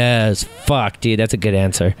burritos. Fuck, dude. That's a good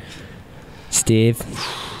answer. Steve?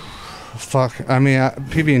 Fuck. I mean,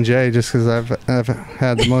 PB&J, just because I've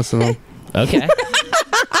had the most of them. Okay.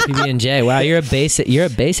 PB&J. Wow, you're a basic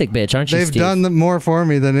bitch, aren't you, They've Steve? done more for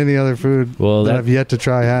me than any other food that I've yet to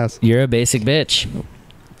try has. You're a basic bitch.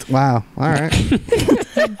 Wow. All right.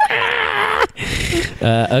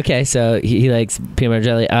 Okay, so he likes peanut butter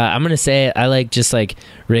jelly. I'm gonna say I like just like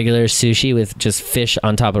regular sushi with just fish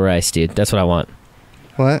on top of rice, dude. That's what I want.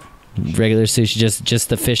 What? Regular sushi, just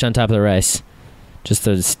the fish on top of the rice. Just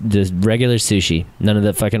the regular sushi. None of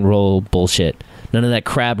the fucking roll bullshit. None of that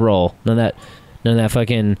crab roll. None of that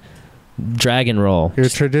fucking dragon roll. You're a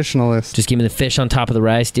traditionalist. Just give me the fish on top of the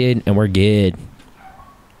rice, dude, and we're good.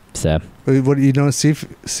 So. What do you know?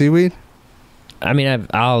 Seaweed? I mean,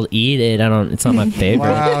 I'll eat it. It's not my favorite.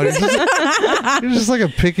 Wow, you're just like a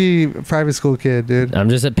picky private school kid, dude. I'm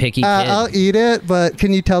just a picky kid. I'll eat it, but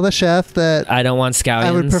can you tell the chef that I don't want scallions?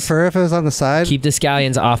 I would prefer if it was on the side. Keep the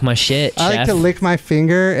scallions off my shit, I chef. like to lick my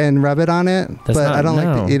finger and rub it on it, I don't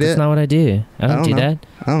like to eat it. That's not what I do. I don't do know. that.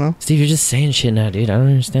 I don't know. Steve, you're just saying shit now, dude. I don't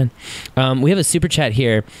understand. We have a super chat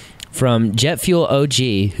here from Jet Fuel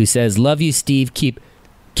OG who says, "Love you, Steve. Keep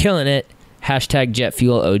killing it. Hashtag Jet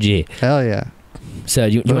Fuel OG." Hell yeah. So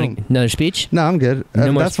you want another speech? No, I'm good.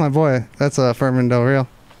 That's my boy. That's Furman Del Real.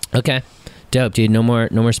 Okay, dope, dude. No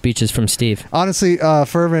more speeches from Steve. Honestly,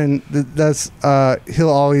 Furman, that's he'll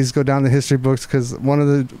always go down the history books because one of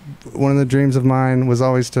the dreams of mine was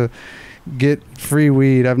always to get free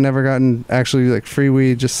weed. I've never gotten actually like free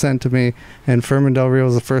weed just sent to me, and Furman Del Real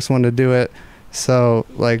was the first one to do it. So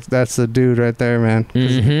like that's the dude right there,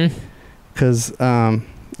 man. Because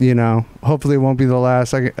hopefully it won't be the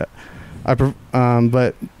last.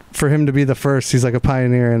 But for him to be the first, he's like a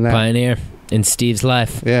pioneer in that. Pioneer in Steve's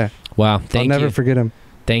life. Yeah. Wow. Thank you. I'll never forget him.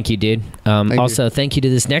 Thank you, dude. Thank you to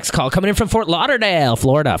this next call coming in from Fort Lauderdale,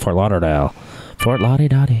 Florida. Fort Lauderdale.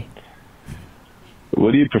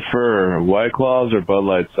 What do you prefer, White Claws or Bud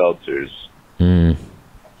Light seltzers?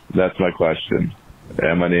 That's my question.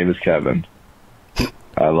 And my name is Kevin.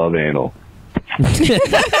 I love anal.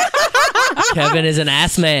 Kevin is an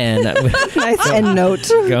ass man. Nice end note.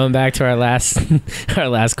 Going back to our last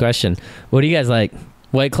question. What do you guys like?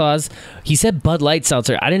 White Claws? He said Bud Light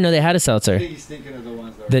seltzer. I didn't know they had a seltzer. I think he's thinking of the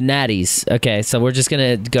ones that The Natties. Okay, so we're just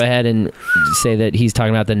gonna go ahead and say that he's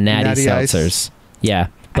talking about the Natty seltzers. Ice. Yeah,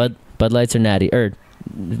 Bud Lights are Natty, or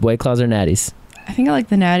White Claws are Natties. I think I like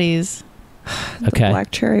the Natties. Okay.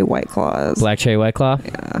 Black cherry White Claws. Black cherry White Claw.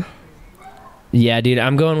 Yeah. Yeah, dude,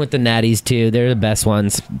 I'm going with the Natties too. They're the best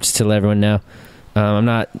ones, just to let everyone know. I'm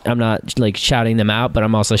not like shouting them out, but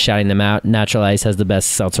I'm also shouting them out. Natural Ice has the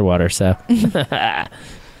best seltzer water, so.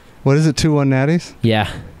 What is it? 2-1 Natties? Yeah.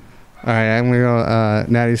 All right, I'm gonna go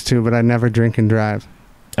Natties too, but I never drink and drive.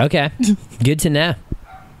 Okay. Good to know.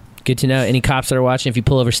 Good to know. Any cops that are watching, if you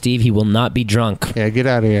pull over Steve, he will not be drunk. Yeah, get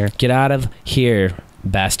out of here. Get out of here,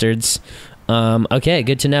 bastards. Okay,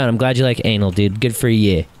 good to know. I'm glad you like anal, dude. Good for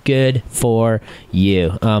you. Good for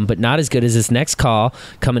you. But not as good as this next call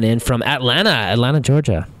coming in from Atlanta,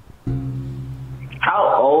 Georgia.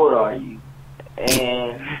 How old are you?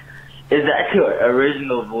 And is that your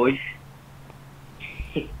original voice?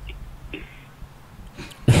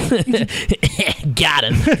 Got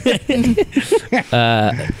him.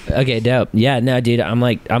 Okay, dope. Yeah, no, dude, I'm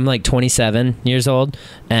like 27 years old,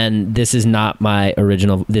 and this is not my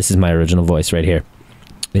original. This is my original voice right here.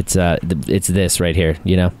 It's this right here.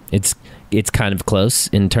 You know, it's kind of close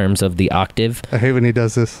in terms of the octave. I hate when he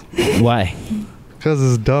does this. Why? Because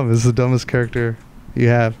it's dumb. It's the dumbest character you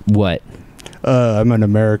have. What? I'm an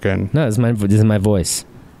American. No, this is my voice.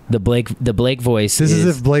 The Blake voice. This is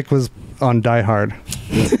if Blake was on Die Hard.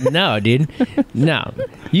 No, dude. No.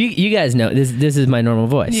 You guys know this is my normal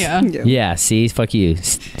voice. Yeah. Yeah, see? Fuck you,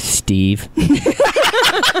 Steve.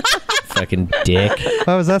 Fucking dick.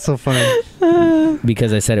 Why was that so funny?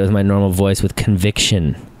 Because I said it was my normal voice with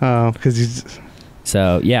conviction. Oh, because you...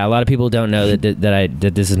 So, yeah, a lot of people don't know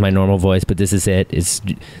that this is my normal voice, but this is it. It's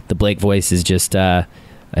the Blake voice is just I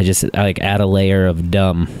like add a layer of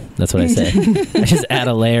dumb. That's what I say. I just add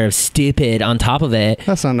a layer of stupid on top of it.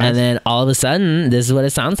 That's not nice. And then all of a sudden, this is what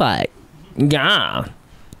it sounds like. Yeah.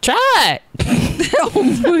 Try it.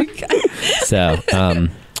 Oh my god. So,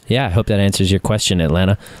 yeah, I hope that answers your question,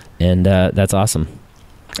 Atlanta. and that's awesome.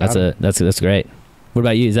 That's great. What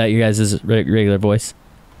about you? Is that your guys' regular voice?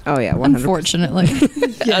 Oh yeah, 100%. Unfortunately.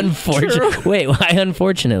 Unfortunately. Wait, why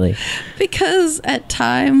unfortunately? Because at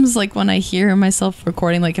times, like when I hear myself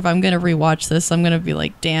recording, like if I'm gonna rewatch this, I'm gonna be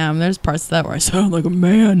like, damn, there's parts of that where I sound like a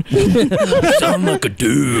man. Sound like a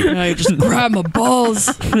dude. And I just grab my balls.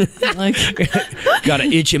 Like got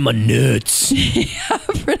an itch in my nuts. Yeah,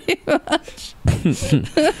 pretty much.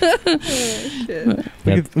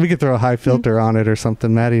 We could throw a high filter on it or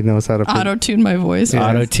something. Maddie knows how to Auto-tune my voice. Yeah.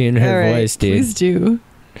 Auto-tune her voice, dude. Please do.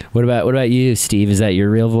 What about you, Steve? Is that your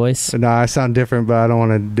real voice? No, I sound different, but I don't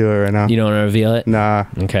want to do it right now. You don't want to reveal it? Nah.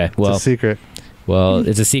 Okay. Well, it's a secret. Well,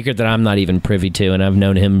 it's a secret that I'm not even privy to, and I've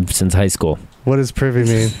known him since high school. What does privy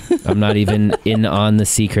mean? I'm not even in on the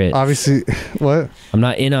secret. Obviously, what? I'm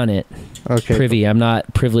not in on it. Okay. Privy. I'm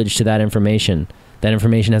not privileged to that information. That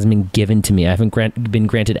information hasn't been given to me. I haven't been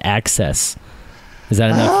granted access. Is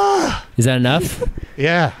that enough? Is that enough?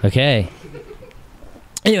 Yeah. Okay.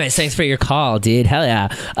 Anyways, thanks for your call, dude. Hell yeah.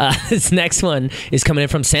 This next one is coming in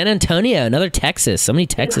from San Antonio, another Texas. So many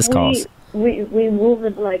Texas calls. We move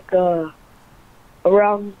in like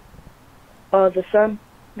around the sun.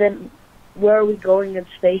 Then where are we going in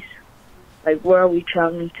space? Like where are we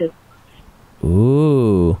traveling to?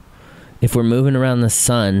 Ooh. If we're moving around the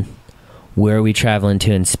sun, where are we traveling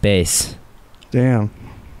to in space? Damn,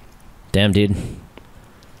 dude.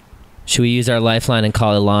 Should we use our lifeline and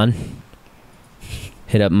call Elon?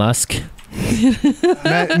 Hit up Musk.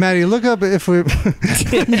 Maddie, look up if we're moving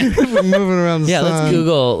around the sun. Yeah, let's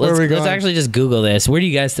Google. Where are we Let's going? actually just Google this. Where do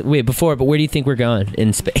you guys wait before? But where do you think we're going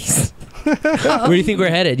in space? Where do you think we're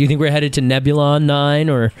headed? Do you think we're headed to Nebulon 9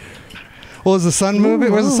 or? Well, is the sun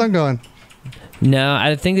moving? Where's the sun going? No,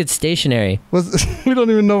 I think it's stationary. We don't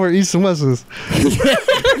even know where east and west is.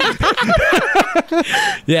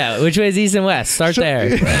 Yeah, which way is east and west? Start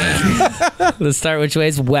there. Let's start which way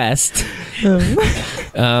is west.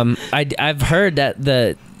 I've heard that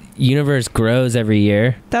the universe grows every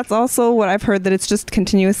year. That's also what I've heard, that it's just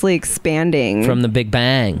continuously expanding. From the Big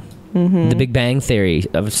Bang. Mm-hmm. The Big Bang Theory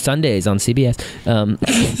of Sundays on CBS.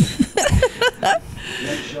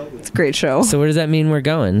 It's a great show. So where does that mean we're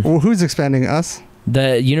going? Well, who's expanding? Us?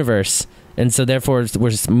 The universe. And so therefore we're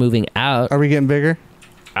just moving out. Are we getting bigger?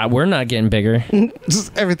 We're not getting bigger.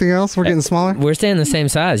 Just everything else, we're getting smaller? We're staying the same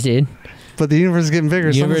size, dude. But the universe is getting bigger.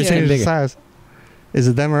 The universe is Something's getting changed the size. Is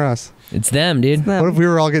it them or us? It's them, dude. What if we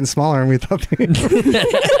were all getting smaller and we thought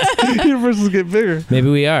the universe was getting bigger? Maybe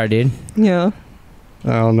we are, dude. Yeah.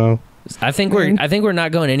 I don't know. I think we're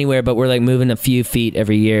not going anywhere, but we're like moving a few feet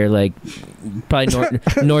every year, like probably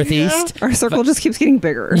northeast. Our circle just keeps getting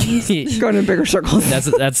bigger. Going in bigger circles.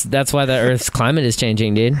 That's why the Earth's climate is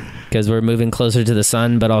changing, dude. Because we're moving closer to the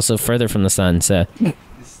sun, but also further from the sun. So.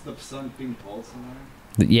 Is the sun being pulled somewhere?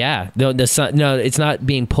 Yeah, the sun. No, it's not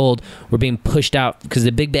being pulled. We're being pushed out because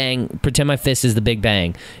the Big Bang. Pretend my fist is the Big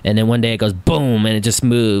Bang, and then one day it goes boom, and it just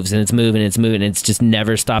moves, and it's moving, and it's moving, and it's just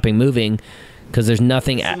never stopping moving. Because there's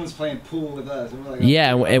nothing. Someone's playing pool with us. And we're like,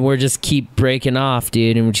 yeah, and we're just keep breaking off,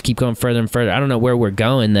 dude, and we just keep going further and further. I don't know where we're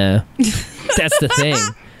going though. That's the thing.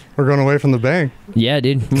 We're going away from the bang. Yeah,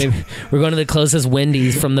 dude. Maybe we're going to the closest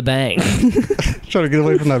Wendy's from the bang. Trying to get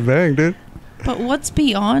away from that bang, dude. But what's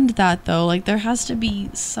beyond that though? Like there has to be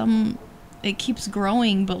some. It keeps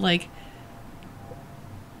growing, but like,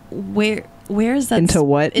 where is that? Into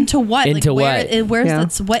what? Into what? Into like, what? Where's Yeah.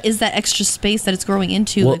 that? What is that extra space that it's growing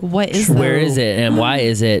into? Well, like what is that? Where is it and why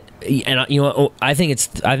is it? And you know, I think it's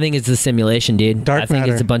the simulation, dude. Dark I think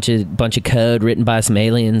matter. it's a bunch of code written by some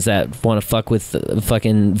aliens that want to fuck with the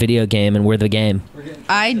fucking video game, and we're the game.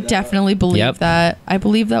 I definitely believe Yep. that. I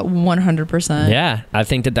believe that 100%. Yeah, I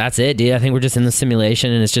think that's it, dude. I think we're just in the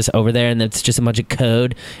simulation, and it's just over there, and it's just a bunch of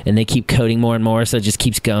code, and they keep coding more and more, so it just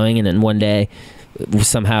keeps going, and then one day,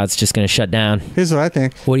 somehow, it's just gonna shut down. Here's what I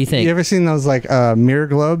think. What do you think? You ever seen those like mirror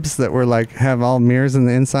globes that were like have all mirrors in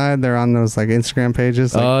the inside? They're on those like Instagram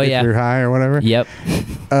pages. Like, Oh, if yeah. you're high or whatever. Yep.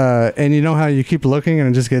 And you know how you keep looking and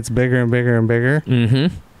it just gets bigger and bigger and bigger.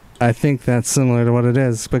 Mm-hmm. I think that's similar to what it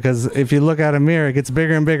is, because if you look at a mirror, it gets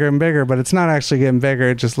bigger and bigger and bigger, but it's not actually getting bigger.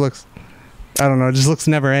 It just looks, I don't know, it just looks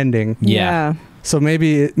never ending. Yeah. So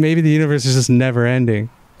maybe the universe is just never ending.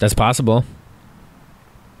 That's possible.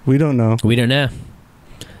 We don't know. We don't know.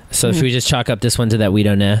 So should we just chalk up this one to that we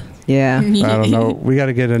don't know? Yeah. I don't know. We got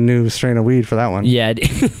to get a new strain of weed for that one. Yeah,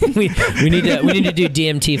 we need to do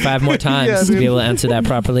DMT 5 more times Yeah, to dude. be able to answer that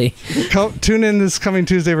properly. Tune in this coming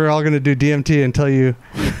Tuesday. We're all going to do DMT and tell you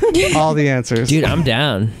all the answers. Dude, I'm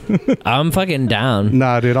down. I'm fucking down.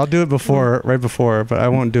 Nah, dude, I'll do it right before, but I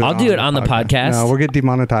won't do it. I'll do it on the podcast. No, we'll get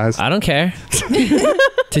demonetized. I don't care.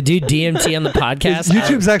 to do DMT on the podcast.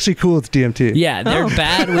 YouTube's actually cool with DMT. Yeah, they're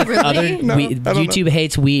bad with other. No, weed. I don't YouTube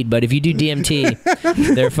hates weed, but if you do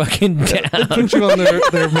DMT, they're fucking down. Put you on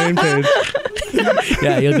their main page.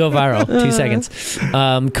 Yeah, you'll go viral. 2 seconds.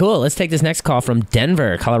 Cool. Let's take this next call from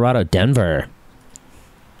Denver, Colorado. Denver.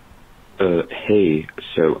 Hey,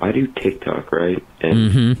 so I do TikTok, right?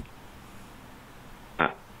 And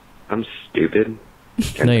I'm stupid.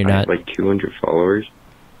 And No, you're I have not. like 200 followers,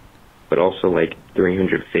 but also like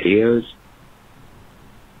 300 videos.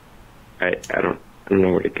 I don't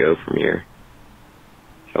know where to go from here.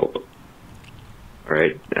 Help. All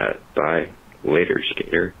right. Bye. Later,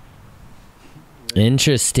 skater.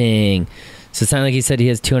 Interesting. So it sounded like he said he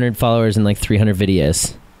has 200 followers and like 300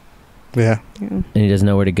 videos. Yeah. And he doesn't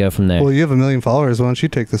know where to go from there. Well, you have 1 million followers. Why don't you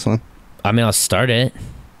take this one? I mean, I'll start it.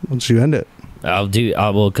 Why don't you end it?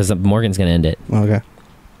 Because Morgan's going to end it. Okay.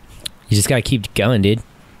 You just got to keep going, dude.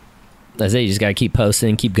 That's it. You just got to keep posting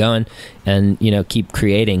and keep going and, keep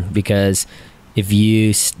creating, because if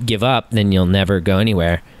you give up, then you'll never go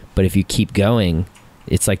anywhere. But if you keep going,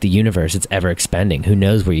 it's like the universe. It's ever expanding. Who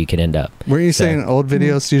knows where you could end up? Weren't you saying old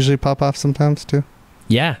videos usually pop off sometimes too?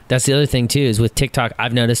 Yeah, that's the other thing too, is with TikTok,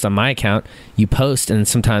 I've noticed on my account, you post and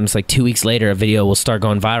sometimes like 2 weeks later, a video will start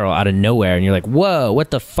going viral out of nowhere. And you're like, whoa,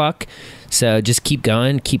 what the fuck? So just keep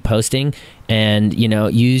going, keep posting, and,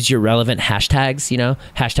 use your relevant hashtags,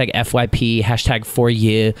 hashtag FYP, hashtag for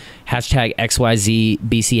you, hashtag XYZ,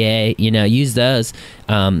 BCA, use those.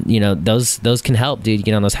 Those can help, dude.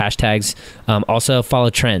 Get on those hashtags. Also follow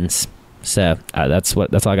trends. So that's all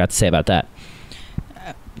I got to say about that.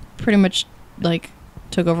 Pretty much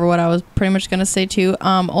took over what I was pretty much gonna say too.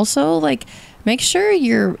 Also, make sure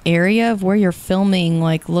your area of where you're filming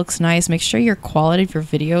looks nice. Make sure your quality of your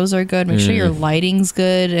videos are good. Make sure your lighting's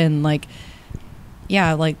good, and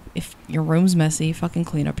if your room's messy, fucking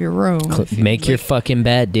clean up your room. Make your fucking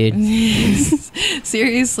bed, dude.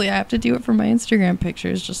 Seriously, I have to do it for my Instagram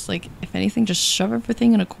pictures. Just if anything, just shove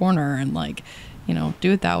everything in a corner and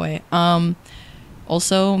do it that way.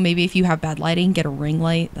 Also, maybe if you have bad lighting, get a ring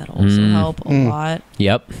light. That'll also help a lot.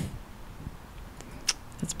 Yep.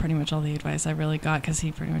 That's pretty much all the advice I really got, because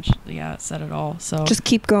he pretty much, said it all. So just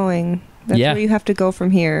keep going. That's where you have to go from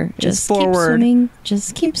here. Just forward. Keep swimming.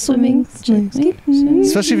 Just keep swimming. Just keep swimming.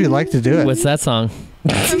 Especially if you like to do it. What's that song?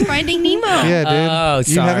 From Finding Nemo. Yeah, dude. Oh,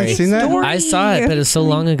 sorry. You haven't seen that? I saw it, but it's so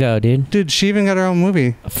long ago, dude. Dude, she even got her own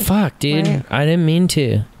movie. Fuck, dude. Right. I didn't mean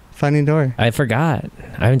to. Finding Dory. I forgot.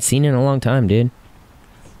 I haven't seen it in a long time, dude.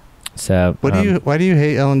 So why do you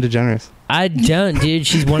hate Ellen DeGeneres? I don't, dude.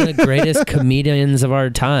 She's one of the greatest comedians of our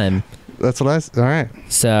time. That's what all right.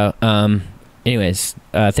 So, anyways,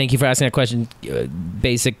 thank you for asking that question.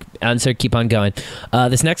 Basic answer. Keep on going.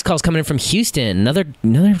 This next call's coming in from Houston. Another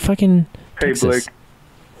fucking Hey, Texas. Blake.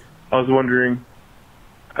 I was wondering,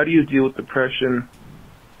 how do you deal with depression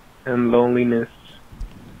and loneliness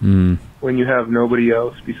when you have nobody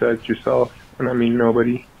else besides yourself? And I mean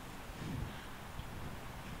nobody.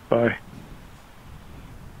 Bye.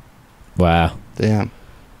 Wow. Damn.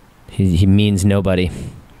 He means nobody.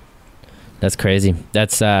 That's crazy.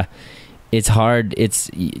 That's it's hard.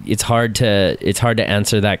 It's hard to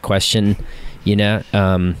answer that question.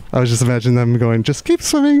 I was just imagining them going, just keep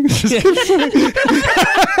swimming. Just keep swimming.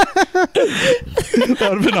 That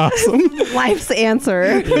would have been awesome. Life's answer.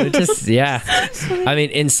 I mean,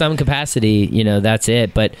 in some capacity, that's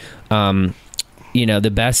it. But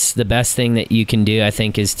the best thing that you can do, I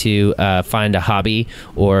think, is to find a hobby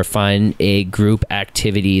or find a group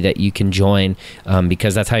activity that you can join,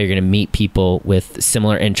 because that's how you're going to meet people with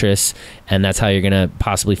similar interests, and that's how you're going to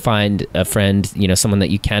possibly find a friend, someone that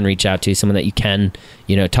you can reach out to, someone that you can,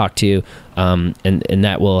 talk to, and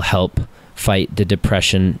that will help fight the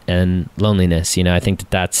depression and loneliness. I think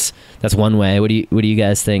that's one way. What do you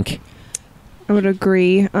guys think? I would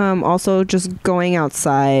agree. Also, just going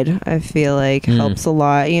outside, I feel like helps a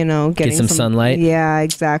lot. Getting Get some sunlight. Yeah,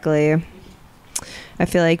 exactly. I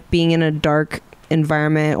feel like being in a dark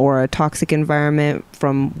environment or a toxic environment,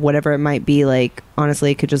 from whatever it might be,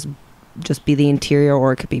 honestly, it could just be the interior,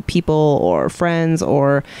 or it could be people or friends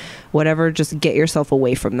or whatever. Just get yourself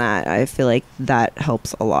away from that. I feel like that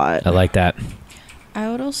helps a lot. I like that. I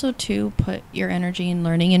would also too put your energy in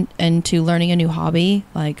learning into learning a new hobby,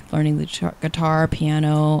 like learning the guitar,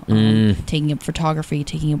 piano, taking up photography,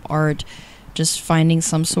 taking up art, just finding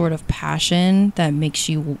some sort of passion that makes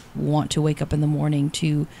you want to wake up in the morning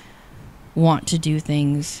to want to do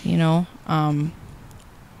things, Getting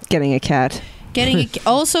a cat. getting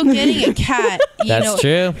a cat. That's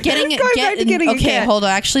true. Getting a cat. Hold on.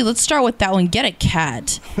 Actually, let's start with that one. Get a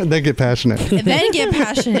cat. Then get passionate. Then get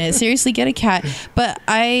passionate. Seriously, get a cat. But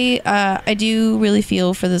I do really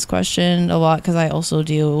feel for this question a lot because I also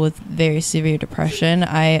deal with very severe depression.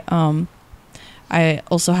 I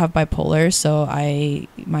also have bipolar, so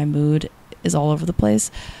my mood is all over the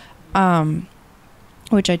place,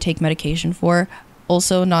 which I take medication for.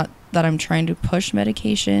 Also, not that I'm trying to push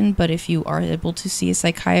medication, but if you are able to see a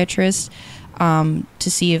psychiatrist to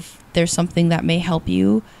see if there's something that may help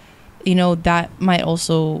you, that might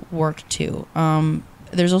also work too.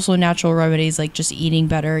 There's also natural remedies like just eating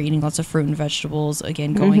better, eating lots of fruit and vegetables,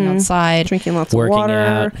 again, going outside, drinking lots working of water.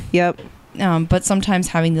 out. Yep. But sometimes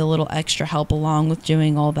having the little extra help along with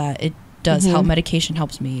doing all that, it does help. Medication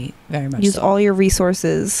helps me very much. Use all your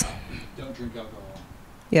resources. Don't drink alcohol.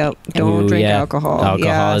 Yep. Don't drink alcohol.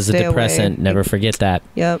 Alcohol is a stay depressant. away. Never forget that.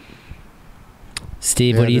 Yep.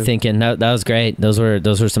 Steve, what are you thinking? That was great. Those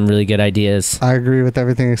were some really good ideas. I agree with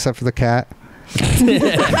everything except for the cat. In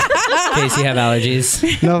case you have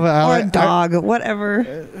allergies. No, but or a dog,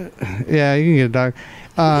 whatever. Yeah, you can get a dog.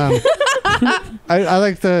 I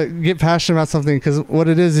like to get passionate about something because what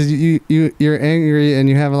it is you're angry and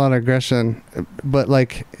you have a lot of aggression, but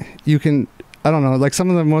like you can, I don't know, like some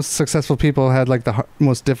of the most successful people had like the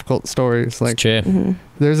most difficult stories. Like true.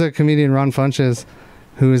 There's a comedian, Ron Funches,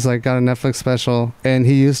 who's like got a Netflix special, and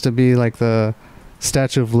he used to be like the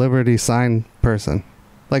Statue of Liberty sign person.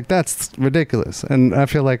 Like that's ridiculous, and I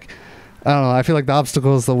feel like the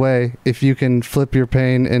obstacle is the way. If you can flip your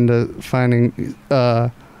pain into finding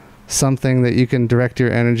something that you can direct your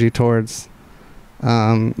energy towards,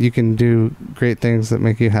 you can do great things that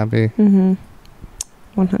make you happy.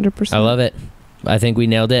 100%. I love it. I think we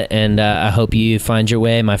nailed it, and I hope you find your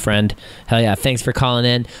way, my friend. Hell yeah. Thanks for calling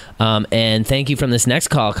in, and thank you from this next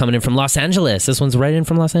call coming in from Los Angeles. This one's right in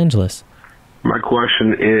from Los Angeles. My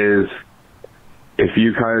question is, if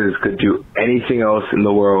you guys could do anything else in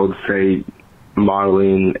the world, say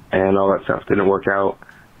modeling and all that stuff didn't work out,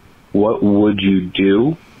 what would you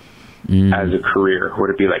do as a career? Would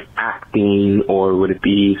it be like acting, or would it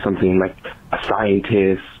be something like a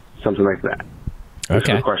scientist, something like that? That's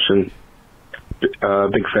Okay. the question.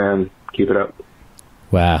 Big fan. Keep it up.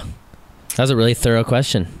 Wow. That was a really thorough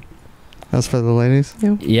question. That's for the ladies?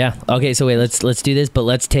 Yeah. Okay, so wait, let's do this, but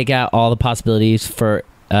let's take out all the possibilities for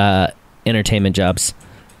entertainment jobs.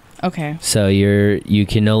 Okay. So you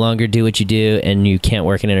can no longer do what you do, and you can't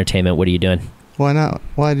work in entertainment. What are you doing? Why not?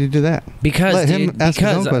 Why did you do that? Because let him ask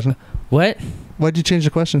his own question. What? Why'd you change the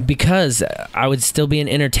question? Because I would still be in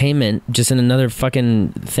entertainment, just in another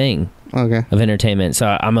fucking thing. Okay. Of entertainment.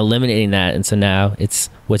 So I'm eliminating that, and so now it's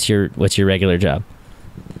what's your regular job?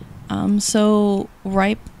 Actually,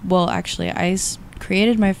 I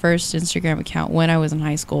created my first Instagram account when I was in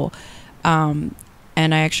high school, and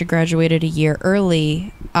I actually graduated a year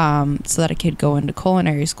early so that I could go into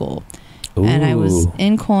culinary school. Ooh. And I was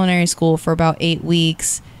in culinary school for about 8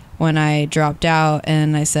 weeks when I dropped out,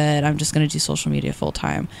 and I said I'm just going to do social media full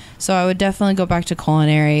time. So I would definitely go back to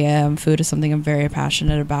culinary. Food is something I'm very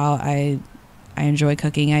passionate about. I enjoy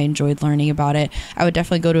cooking. I enjoyed learning about it. I would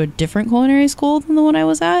definitely go to a different culinary school than the one I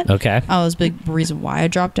was at. Okay. That was a big reason why I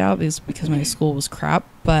dropped out, is because my school was crap.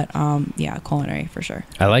 But yeah, culinary for sure.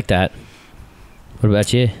 I like that. What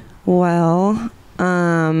about you? Well,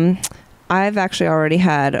 I've actually already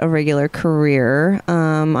had a regular career.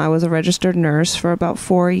 I was a registered nurse for about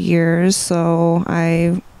 4 years, so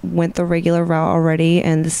I went the regular route already,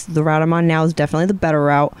 and the route I'm on now is definitely the better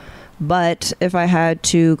route. But if I had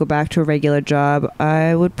to go back to a regular job,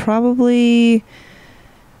 I would probably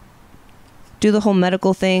do the whole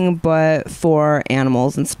medical thing, but for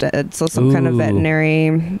animals instead. So some kind of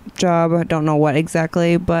veterinary job. I don't know what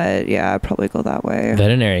exactly, but yeah, I'd probably go that way.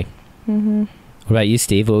 Veterinary. Mm-hmm. What about you,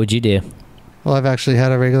 Steve? What would you do? Well, I've actually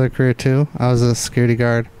had a regular career too. I was a security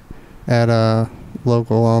guard at a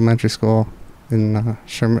local elementary school in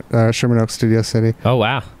Sherman Oaks, Studio City. Oh,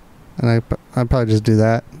 wow. And I'd probably just do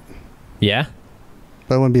that. Yeah?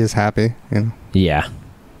 But I wouldn't be as happy, you know. Yeah.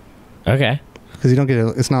 Okay. Because you don't get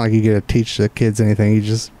it's not like you get to teach the kids anything. You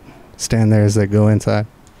just stand there as they go inside.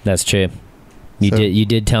 That's true. You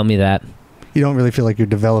did tell me that. You don't really feel like you're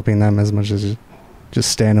developing them as much as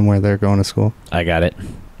just standing where they're going to school. I got it.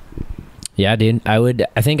 Yeah, dude.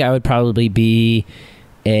 I think I would probably be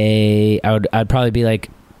I'd probably be like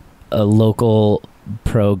a local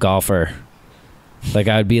pro golfer. Like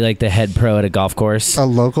I would be like the head pro at a golf course. A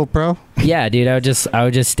local pro? Yeah, dude. I would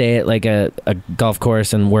just stay at like a golf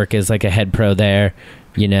course and work as like a head pro there,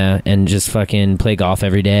 you know, and just fucking play golf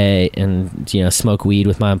every day and, you know, smoke weed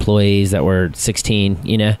with my employees that were 16,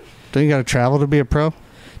 you know. Don't you got to travel to be a pro?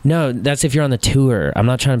 No, that's if you're on the tour. I'm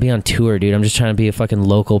not trying to be on tour, dude. I'm just trying to be a fucking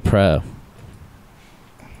local pro.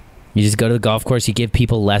 You just go to the golf course, you give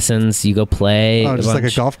people lessons, you go play. Oh, just like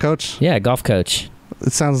a golf coach? Yeah, golf coach.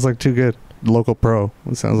 It sounds like too good. Local pro.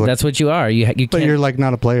 It sounds like that's what you are. You but can't, you're like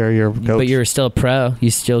not a player. You're a coach. But you're still a pro. You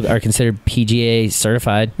still are considered PGA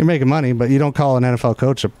certified. You're making money, but you don't call an NFL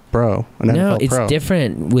coach a pro. No, it's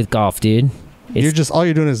different with golf, dude. You're just all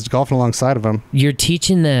you're doing is golfing alongside of them. You're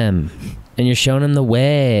teaching them, and you're showing them the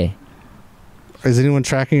way. Is anyone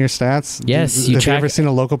tracking your stats? Yes. Have you ever seen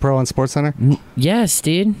a local pro on SportsCenter? Yes,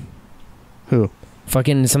 dude. Who?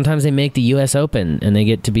 Fucking sometimes they make the U.S. Open and they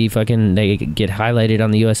get to be they get highlighted on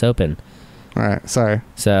the U.S. Open. All right, sorry.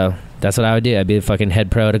 So that's what I would do. I'd be the fucking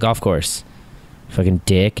head pro at a golf course. Fucking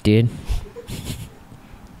dick, dude.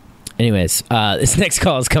 Anyways, this next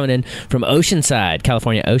call is coming in from Oceanside,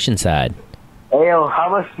 California, Oceanside. Hey, yo, how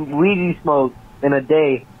much weed do you smoke in a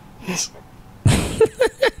day?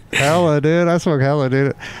 Hella, dude. I smoke hella,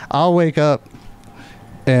 dude. I'll wake up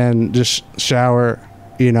and just shower,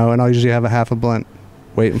 and I'll usually have a half a blunt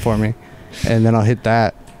waiting for me, and then I'll hit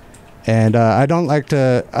that. And I don't like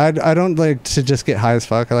to. I don't like to just get high as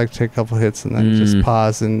fuck. I like to take a couple hits and then just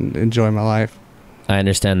pause and enjoy my life. I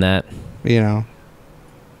understand that. All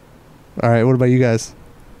right. What about you guys?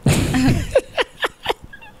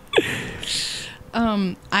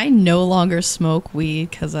 I no longer smoke weed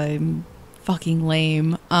because I'm fucking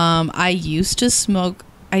lame. I used to smoke.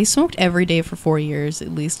 I smoked every day for 4 years, at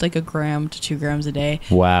least like 1 gram to 2 grams a day.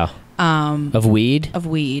 Wow. Of weed? Of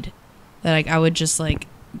weed. That I would just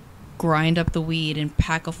grind up the weed and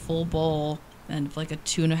pack a full bowl and like a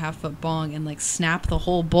 2.5 foot bong and snap the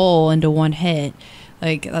whole bowl into one hit.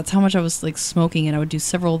 That's how much I was smoking, and I would do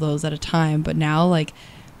several of those at a time. But now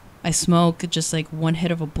I smoke just one hit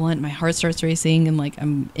of a blunt, my heart starts racing, and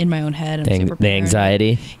I'm in my own head. I'm super the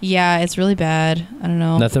anxiety. Yeah, it's really bad. I don't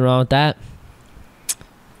know. Nothing wrong with that.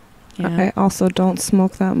 Yeah. I also don't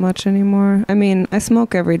smoke that much anymore. I mean, I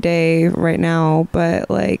smoke every day right now, but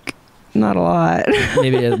not a lot.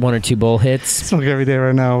 Maybe 1 or 2 bowl hits. Smoke every day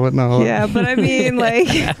right now, but no. Yeah, but I mean,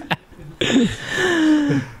 I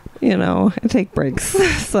take breaks,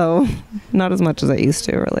 so not as much as I used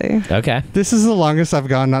to, really. Okay. This is the longest I've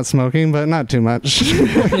gone not smoking, but not too much.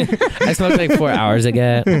 I smoked 4 hours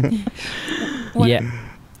ago.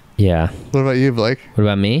 Yeah. What about you, Blake? What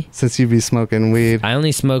about me? Since you be smoking weed. I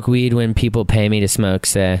only smoke weed when people pay me to smoke,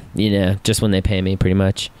 so, just when they pay me, pretty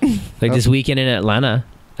much. This weekend in Atlanta,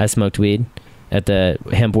 I smoked weed at the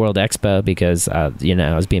Hemp World Expo because, I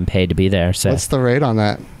was being paid to be there. So what's the rate on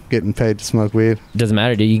that? Getting paid to smoke weed? Doesn't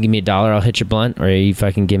matter, dude. You give me $1, I'll hit your blunt, or you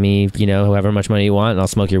fucking give me, however much money you want, and I'll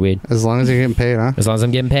smoke your weed. As long as you're getting paid, huh? As long as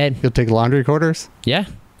I'm getting paid. You'll take laundry quarters? Yeah.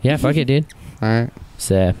 Yeah, fuck it, dude. All right.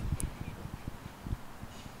 So.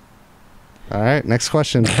 All right, next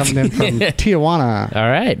question coming in from Tijuana. All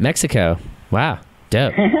right, Mexico. Wow,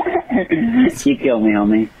 dope. You killed me,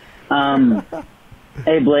 homie.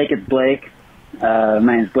 Hey, Blake, it's Blake.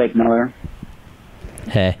 My name's Blake Miller.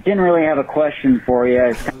 Hey. Didn't really have a question for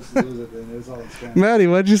you. Maddie,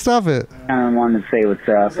 why'd you stop it? I wanted to say what's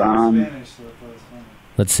up.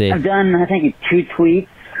 Let's see. I've done, I think, 2 tweets,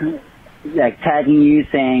 tagging you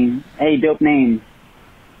saying, hey, dope name.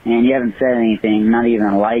 And you haven't said anything, not even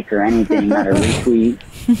a like or anything, not a retweet.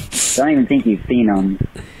 Don't even think you've seen them.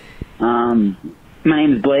 My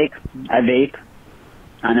name's Blake. I vape.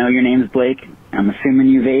 I know your name's Blake. I'm assuming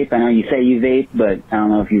you vape. I know you say you vape, but I don't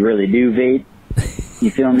know if you really do vape. You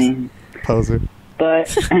feel me? Poser.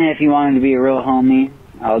 But if you wanted to be a real homie,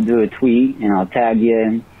 I'll do a tweet and I'll tag you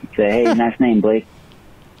and say, hey, nice name, Blake.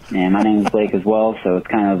 And my name is Blake as well, so it's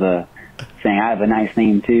kind of a saying I have a nice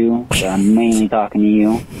name too, so I'm mainly talking to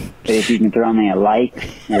you. But if you can throw me a like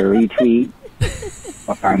or a retweet,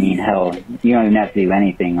 or hell, you don't even have to do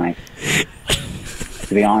anything.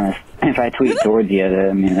 To be honest, if I tweet towards you,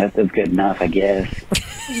 that's good enough, I guess.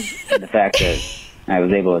 The fact that I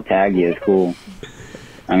was able to tag you is cool.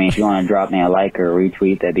 If you want to drop me a like or a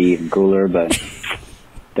retweet, that'd be even cooler, but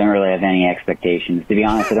don't really have any expectations. To be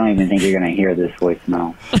honest, I don't even think you're going to hear this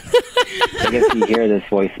voicemail. I guess you hear this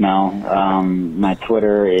voicemail. My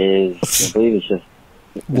Twitter is, I believe it's just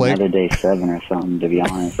Another Day 7 or something, to be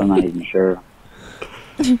honest. I'm not even sure.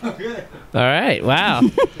 All right. Wow.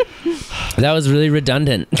 That was really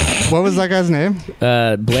redundant. What was that guy's name?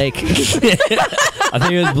 Blake. I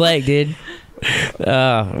think it was Blake, dude.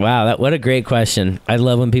 Oh, wow. What a great question. I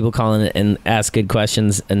love when people call in and ask good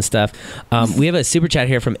questions and stuff. We have a super chat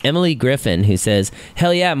here from Emily Griffin who says,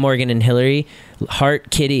 hell yeah, Morgan and Hillary,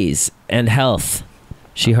 heart kitties and health.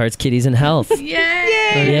 She hearts kitties and health. Yay!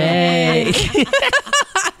 Yay!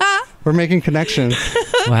 We're making connections.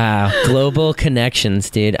 Wow, global connections,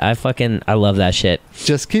 dude. I love that shit.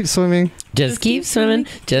 Just keep swimming. Just keep swimming.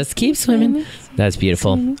 Just keep swimming. That's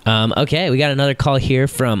beautiful. Okay, we got another call here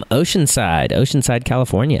from Oceanside,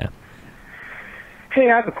 California. Hey,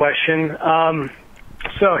 I have a question.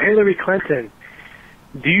 So Hillary Clinton,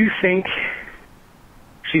 do you think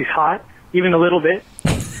she's hot, even a little bit?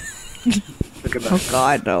 Oh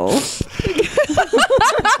God, no.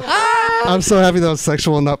 I'm so happy that was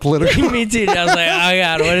sexual and not political. Me too. I was like, oh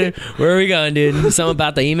God, where are we going, dude? Something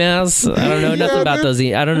about the emails? I don't know nothing about those.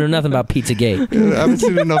 I don't know nothing about Pizzagate. I haven't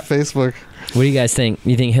seen enough Facebook. What do you guys think?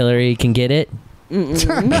 You think Hillary can get it? No.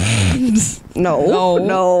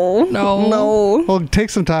 Well, take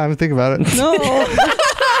some time and think about it. No.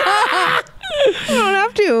 You don't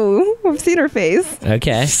have to. I've seen her face.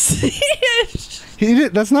 Okay.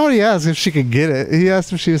 That's not what he asked, if she could get it. He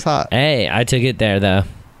asked if she was hot. Hey, I took it there, though.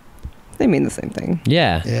 They mean the same thing.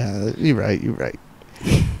 Yeah. Yeah, you're right.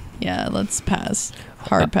 Yeah, let's pass.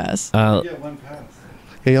 Hard pass. Yeah,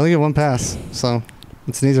 you only get one pass, so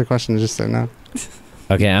it's an easier question to just say no.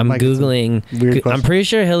 Okay, I'm Might get some Googling. weird I'm pretty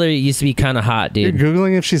sure Hillary used to be kind of hot, dude. You're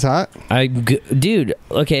Googling if she's hot? Dude,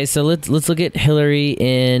 okay, so let's look at Hillary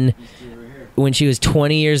in when she was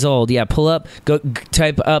 20 years old. Yeah, pull up,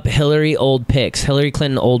 type up Hillary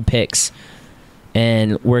Clinton old pics,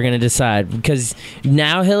 and we're gonna decide, because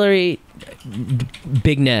now Hillary,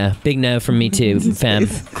 big no from me too, fam.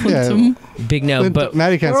 Yeah. Big no, but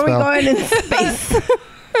Maddie can't Where spell. are we going in space?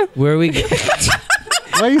 where are we?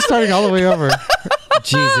 Why are you starting all the way over?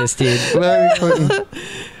 Jesus, dude. Hillary Clinton.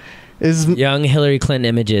 Is young Hillary Clinton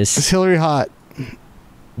images. Is Hillary hot?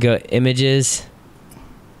 Go images.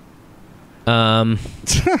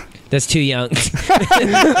 That's too young.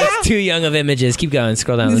 That's too young of images. Keep going.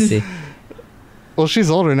 Scroll down. Let's see. Well, she's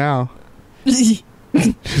older now. She's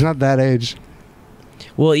not that age.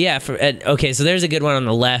 Well, yeah. Okay, so there's a good one on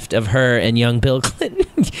the left of her and young Bill Clinton.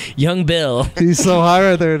 Young Bill. He's so high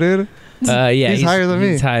right there, dude. Yeah, he's higher than me.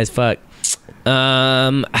 He's high as fuck.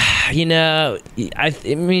 You know, I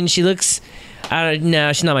mean, she looks.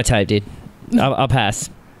 No, she's not my type, dude. I'll pass.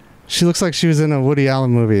 She looks like she was in a Woody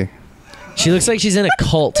Allen movie. She looks like she's in a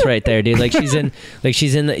cult right there, dude. Like she's in.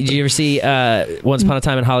 Did you ever see Once Upon a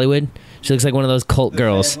Time in Hollywood? She looks like one of those cult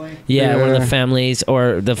girls. Yeah, one of the families,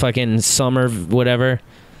 or the fucking Summer whatever.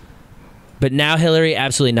 But now Hillary,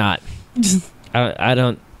 absolutely not.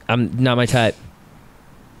 I'm not my type.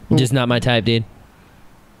 Just not my type, dude.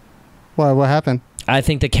 Why? What happened? I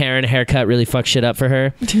think the Karen haircut really fucked shit up for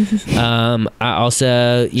her. I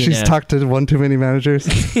also, she's talked to one too many managers.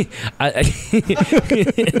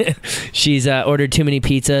 She's ordered too many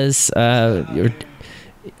pizzas. Too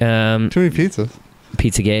many pizzas.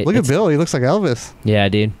 Pizzagate. Look at Bill. He looks like Elvis. Yeah,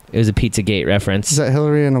 dude. It was a Pizzagate reference. Is that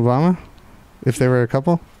Hillary and Obama? If they were a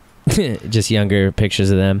couple? Just younger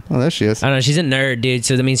pictures of them. Oh, there she is. I don't know. She's a nerd, dude.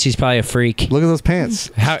 So that means she's probably a freak. Look at those pants.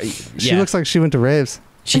 She looks like she went to raves.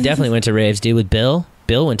 She definitely went to raves, dude. With Bill.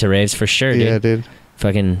 Bill went to raves for sure, dude. Yeah, dude.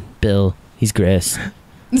 Fucking Bill. He's gross.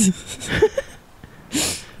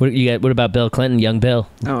 What you got? What about Bill Clinton? Young Bill.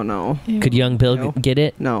 Oh no. Could young Bill get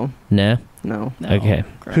it? No. No. No. Okay.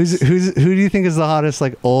 Who do you think is the hottest,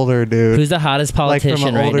 like, older dude? Who's the hottest politician like from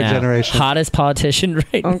an right older now? generation? Hottest politician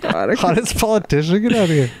right now. Oh God. Hottest politician? Get out of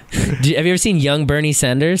here. Have you ever seen young Bernie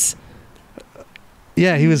Sanders?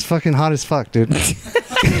 Yeah, he was fucking hot as fuck, dude.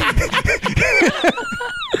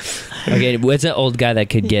 Okay, what's an old guy that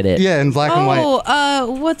could get it? Yeah, in black and white.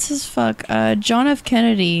 What's his fuck? John F.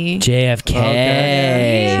 Kennedy. JFK.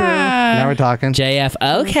 Okay. Yeah. Now we're talking. JF.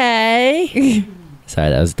 Okay. Sorry,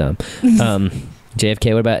 that was dumb.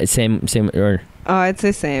 JFK. What about same or? Oh, I'd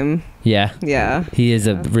say same. Yeah. Yeah. He is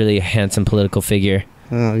a really handsome political figure.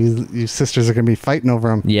 Oh, you sisters are gonna be fighting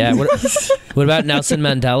over him. Yeah. What about Nelson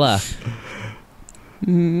Mandela?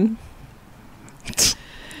 Mm-hmm.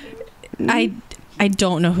 I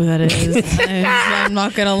don't know who that is. I'm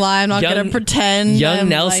not gonna lie. I'm not gonna pretend. Young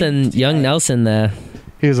Nelson, there.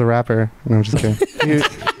 He was a rapper. No, I'm just kidding.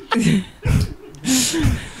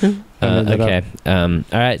 Okay. All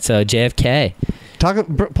right. So JFK.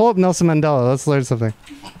 Pull up Nelson Mandela. Let's learn something.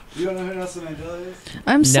 You don't know who Nelson Mandela is?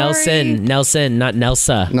 I'm sorry. Nelson, not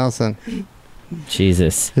Nelsa. Nelson.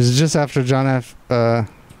 Jesus. This is just after John F.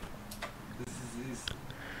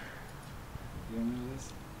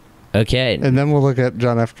 Okay. And then we'll look at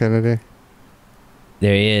John F. Kennedy.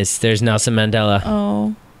 There he is. There's Nelson Mandela.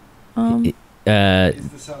 Oh. He's the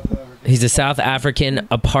South African He's a South African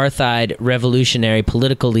apartheid revolutionary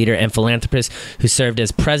political leader and philanthropist who served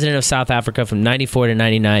as president of South Africa from 94 to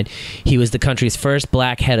 99. He was the country's first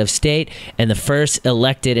black head of state and the first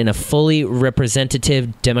elected in a fully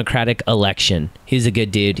representative democratic election. He was a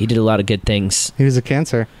good dude. He did a lot of good things. He was a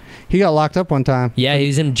cancer. He got locked up one time. Yeah, he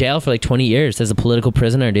was in jail for like 20 years as a political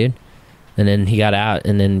prisoner, dude. And then he got out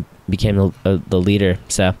and then became the leader.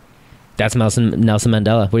 So that's Nelson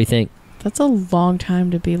Mandela. What do you think? That's a long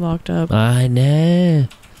time to be locked up. I know.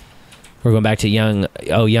 We're going back to young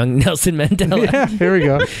Nelson Mandela. Yeah, here we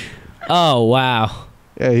go. Oh, wow.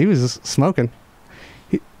 Yeah, he was smoking.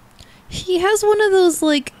 He has one of those,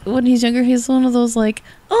 like, when he's younger, he's one of those, like,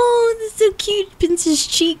 oh, this is so cute, pinch his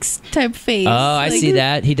cheeks type face. Oh, I see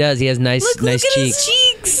that. He does. He has nice look at cheeks. his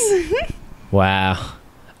cheeks. Wow.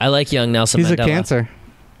 I like young Nelson He's Mandela. a cancer.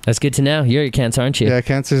 That's good to know. You're a cancer, aren't you? Yeah,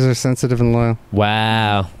 cancers are sensitive and loyal.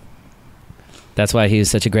 Wow. That's why he was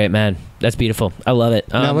such a great man. That's beautiful. I love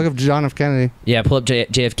it. Now look up John F. Kennedy. Yeah, pull up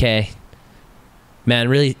JFK. Man,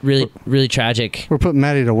 really, really, really tragic. We're putting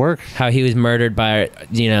Maddie to work. How he was murdered by,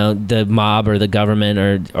 the mob or the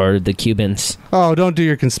government or the Cubans. Oh, don't do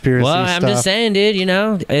your conspiracy Well, stuff. I'm just saying, dude,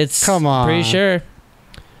 it's Come on. pretty sure.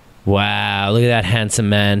 Wow, look at that handsome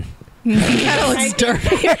man. That looks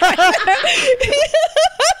dirty.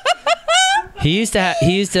 He used to.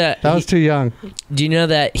 That was too young. Do you know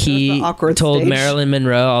that he awkward told stage. Marilyn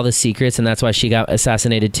Monroe all the secrets, and that's why she got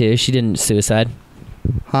assassinated too? She didn't suicide.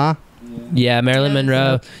 Huh? Yeah, Marilyn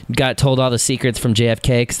Monroe got told all the secrets from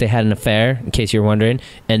JFK because they had an affair, in case you're wondering.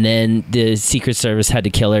 And then the Secret Service had to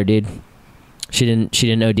kill her, dude. She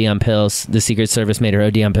didn't OD on pills. The Secret Service made her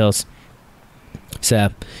OD on pills. So,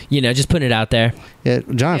 just putting it out there. Yeah,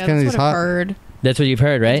 John F. Kennedy's hot. Heard. That's what you've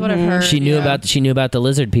heard, right? That's what I've heard, She knew yeah. about the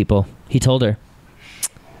lizard people. He told her.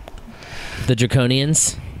 The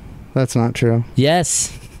Draconians. That's not true.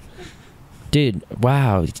 Yes. Dude,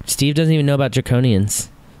 wow. Steve doesn't even know about Draconians.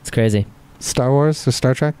 It's crazy. Star Wars or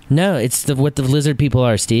Star Trek? No, it's what the lizard people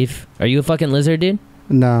are, Steve. Are you a fucking lizard, dude?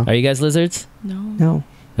 No. Are you guys lizards? No.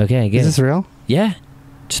 Okay, good. Is this real? Yeah.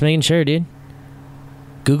 Just making sure, dude.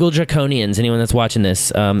 Google Draconians, anyone that's watching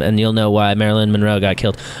this, and you'll know why Marilyn Monroe got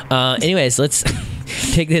killed. Anyways, let's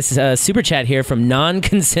take this super chat here from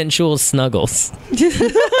Non-Consensual Snuggles.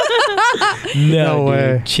 No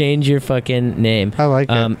way. Dude, change your fucking name. I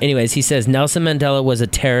like it. Anyways, he says Nelson Mandela was a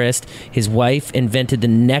terrorist. His wife invented the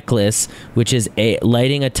necklace, which is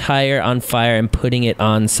lighting a tire on fire and putting it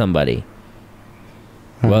on somebody.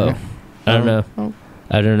 Whoa. Okay. I don't know. Oh.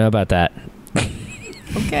 I don't know about that.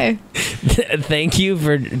 Okay. Thank you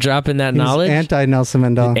for dropping that knowledge. Anti-Nelson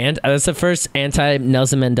Mandela. And that's the first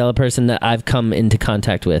anti-Nelson Mandela person that I've come into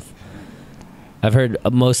contact with. I've heard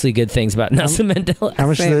mostly good things about Nelson Mandela. How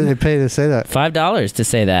much did they pay to say that? $5 to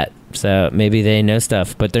say that. So maybe they know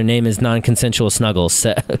stuff, but their name is Non-Consensual Snuggles.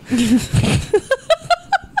 So.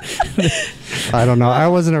 I don't know. I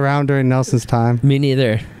wasn't around during Nelson's time. Me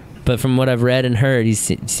neither. But from what I've read and heard, he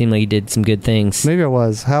seemed like he did some good things. Maybe I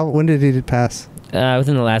was. When did he pass?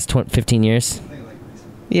 Within the last 15 years.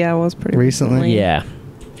 Yeah, it was pretty recently. Yeah.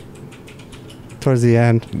 Towards the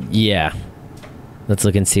end. Yeah. Let's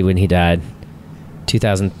look and see when he died.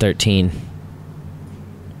 2013.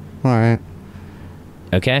 All right.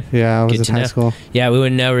 Okay. Yeah, I was Good in to high know. school. Yeah, we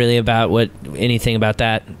wouldn't know really about anything about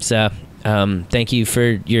that. So, thank you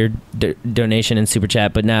for your donation and super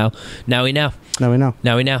chat. But now we know. Now we know.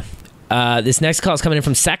 Now we know. This next call is coming in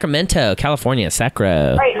from Sacramento, California.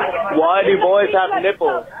 Sacro. Why do boys have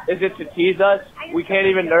nipples? Is it to tease us? We can't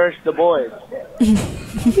even nurse the boys.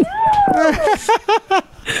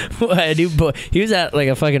 Why do he was at like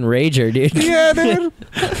a fucking rager, dude. Yeah, dude.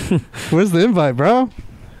 Where's the invite, bro?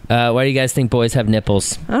 Why do you guys think boys have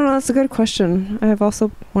nipples? I don't know. That's a good question. I have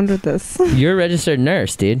also wondered this. You're a registered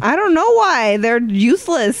nurse, dude. I don't know why. They're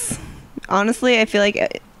useless. Honestly, I feel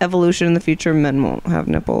like evolution in the future, men won't have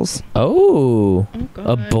nipples. Oh, God.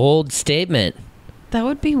 a bold statement. That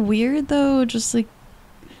would be weird, though, just like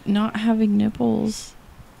not having nipples.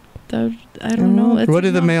 I don't know. It's What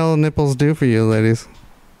do the not- male nipples do for you, ladies?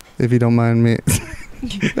 If you don't mind me.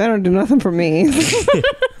 They don't do nothing for me.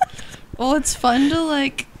 Well, it's fun to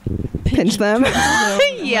like pinch them.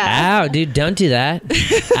 Yeah. Ow, dude, don't do that. But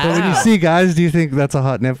when you Ow. see guys, do you think that's a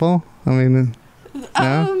hot nipple? I mean,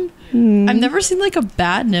 no? I've never seen like a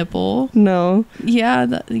bad nipple. No. Yeah,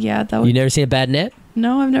 that would. You never seen a bad nip?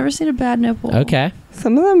 No, I've never seen a bad nipple. Okay.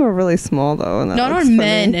 Some of them are really small though. And that Not looks on funny.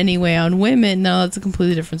 men anyway. On women, no, that's a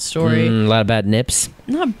completely different story. A lot of bad nips.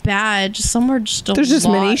 Not bad. Just some are just a There's just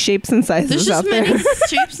lot. many shapes and sizes There's just out there. many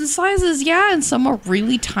shapes and sizes, yeah, and some are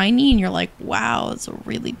really tiny, and you're like, wow, it's a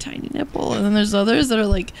really tiny nipple. And then there's others that are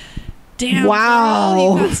like Damn. Wow.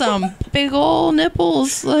 Girl, you got some big old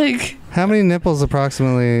nipples. Like, How many nipples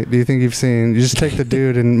approximately do you think you've seen? You just take the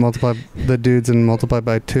dude and multiply the dudes and multiply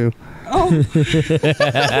by 2. oh.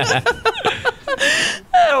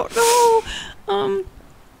 I don't know.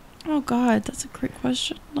 Oh God, that's a great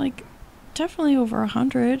question. Like, definitely over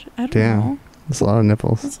 100. I don't Damn. know. That's a lot of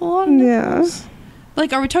nipples. That's a lot of nipples.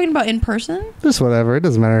 Like, are we talking about in person? Just whatever. It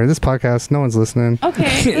doesn't matter. This podcast, no one's listening.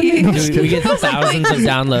 Okay. I'm just We kidding. get thousands of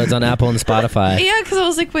downloads on Apple and Spotify. Yeah, because I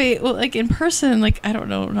was like, wait, well, like in person, like I don't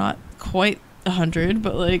know, not quite 100,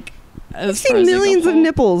 but like I've as far seen as, like, a millions of whole-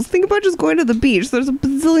 nipples. Think about just going to the beach. There's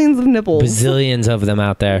bazillions of nipples. Bazillions of them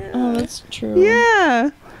out there. Oh, that's true.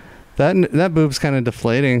 Yeah. That boob's kind of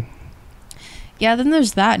deflating. Yeah. Then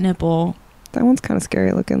there's that nipple. That one's kind of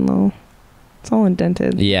scary looking though. It's all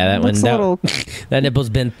indented. Yeah, that one. Looks a little. That nipple's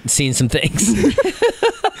been seen some things.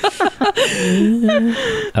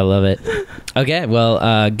 I love it. Okay,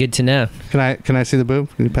 well, good to know. Can I see the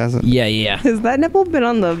boob? Can you pass it? Yeah. Has that nipple been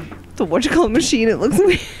on the whatchamacallit machine? It looks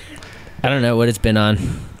weird. I don't know what it's been on,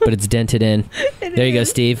 but it's dented in. There you go,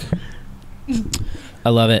 Steve. I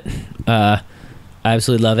love it. I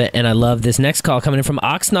absolutely love it, and I love this next call coming in from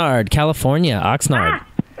Oxnard, California. Oxnard.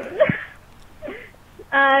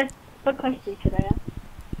 What question should I ask?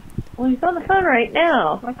 Well, he's on the phone right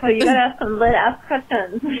now. Okay, you gotta ask some lit-ass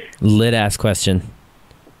questions. Lit ass question.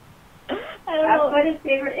 I don't know what his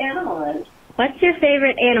favorite animal is. What's your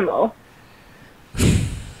favorite animal?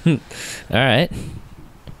 All right.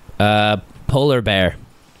 Polar bear.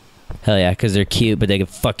 Hell yeah, because they're cute, but they can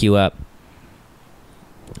fuck you up.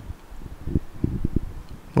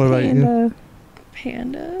 What about you?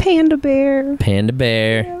 Panda bear. Panda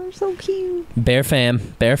bear. They're so cute. Bear fam.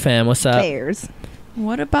 What's up? Bears.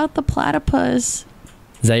 What about the platypus?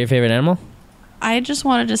 Is that your favorite animal? I just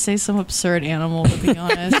wanted to say some absurd animal, to be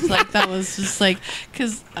honest. Like, that was just like,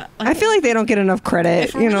 because I feel like they don't get enough credit.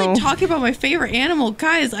 if we're You really know. talking about my favorite animal,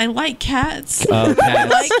 guys, I like cats. Oh, I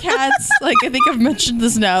cats. like cats. Like, I think I've mentioned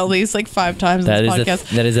this now at least like 5 times in That this is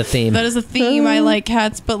podcast. that is a theme. That is a theme. I like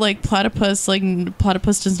cats, but like platypus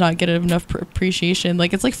does not get enough appreciation.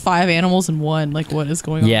 Like, it's like 5 animals in one. Like, what is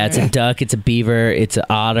going on? Yeah, it's there? a duck, it's a beaver, it's an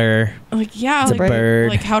otter. Like, yeah, it's like, a bird.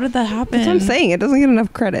 Like, how did that happen? That's what I'm saying. It doesn't get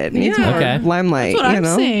enough credit. It needs Yeah. more Okay. limelight. That's what you I'm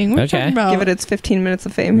know? saying. What are you talking about? Give it its 15 minutes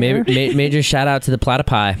of fame. here. Major shout out to the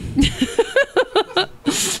platypi.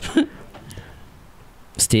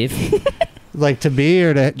 Steve? Like to be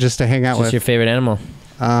or just to hang out What's with? your favorite animal?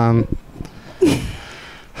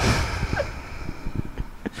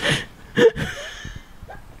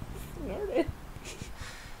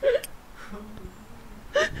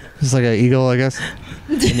 Just like an eagle, I guess.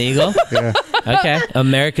 An eagle? Yeah. Okay.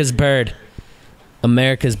 America's bird.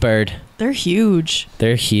 They're huge.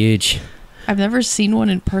 They're huge. I've never seen one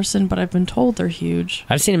in person, but I've been told they're huge.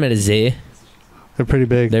 I've seen them at a zoo. They're pretty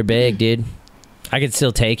big. They're big, dude. I could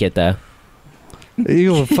still take it, though. The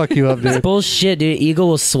eagle will fuck you up, dude. Bullshit, dude. Eagle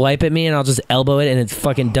will swipe at me, and I'll just elbow it in its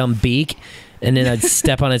fucking dumb beak, and then I'd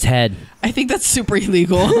step on its head. I think that's super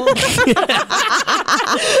illegal.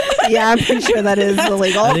 Yeah, I'm pretty sure that is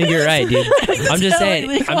illegal. I think you're right, dude. I'm just so saying.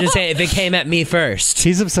 illegal. I'm just saying. If it came at me first,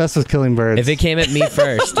 He's obsessed with killing birds. if it came at me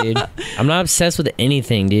first, dude, I'm not obsessed with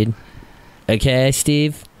anything, dude. Okay,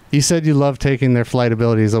 Steve. You said you love taking their flight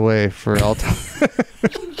abilities away for all time.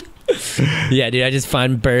 Yeah, dude. I just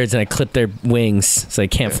find birds and I clip their wings so they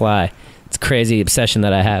can't fly. It's a crazy obsession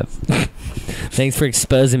that I have. Thanks for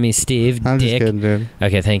exposing me, Steve. I'm just Dick. kidding, dude.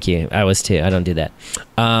 Okay, thank you. I was too. I don't do that.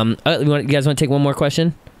 You guys want to take one more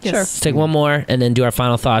question? Yes. Let's take one more and then do our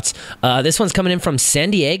final thoughts. This one's coming in from San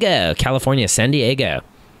Diego, California. San Diego.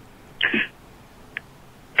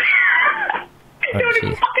 I don't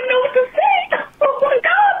even fucking know what to say. Oh my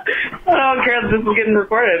god. I don't care if this is getting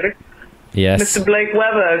recorded. Yes. Mr. Blake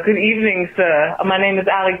Weber, good evening, sir. My name is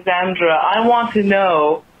Alexandra. I want to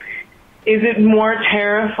know, is it more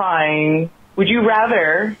terrifying? Would you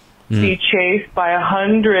rather be chased by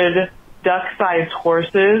 100 duck-sized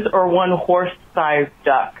horses or one horse-sized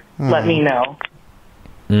duck? Let me know.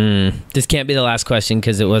 This can't be the last question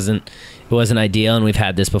because it wasn't ideal, and we've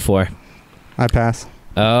had this before. I pass.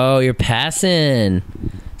 Oh, you're passing.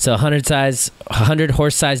 So 100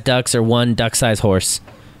 horse-sized ducks or one duck-sized horse.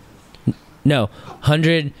 No,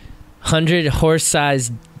 100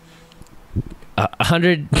 horse-sized.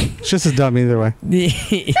 100. It's just as dumb either way.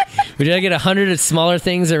 Would you get 100 smaller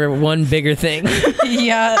things or one bigger thing?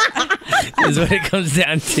 Yeah. Is what it comes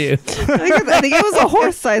down to. I think it was a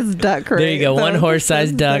horse-sized duck, right? There you go. One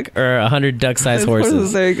horse-sized duck or 100 duck-sized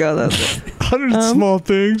horses. There you go. That's it. 100 small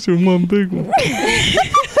things or one big one.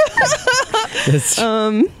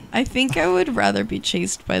 I think I would rather be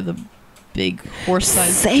chased by the big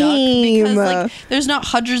horse-sized Same. duck because like there's not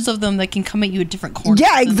hundreds of them that can come at you at different corners.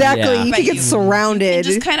 Yeah, exactly. Yeah. You can get surrounded.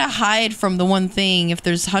 You just kind of hide from the one thing. If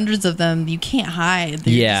there's hundreds of them, you can't hide.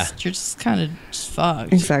 You're just kind of just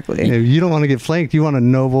fucked. Exactly. Yeah, you don't want to get flanked. You want a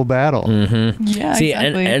noble battle. Mm-hmm. Yeah, See,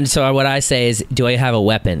 exactly. and so what I say is, do I have a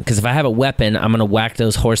weapon? Because if I have a weapon, I'm gonna whack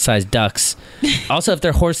those horse-sized ducks. Also,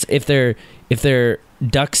 if they're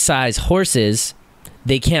duck-sized horses,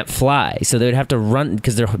 they can't fly, so they would have to run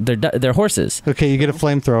because they're horses. Okay, you get a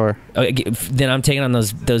flamethrower. Then I'm taking on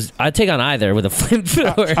those. I'd take on either with a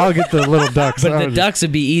flamethrower. I'll get the little ducks. But the ducks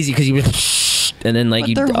would be easy because you would, and then like But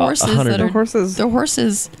you. they're horses that are horses. They're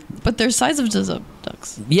horses, but they're size of just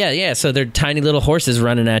ducks. Yeah. So they're tiny little horses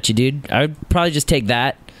running at you, dude. I would probably just take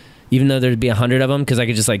that, even though there'd be 100 of them, because I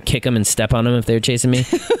could just like kick them and step on them if they were chasing me. I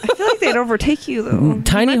feel like they'd overtake you though.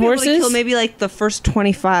 Tiny You might be able to horses? kill maybe like the first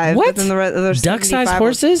 25. What? But then the other Duck-sized 75 will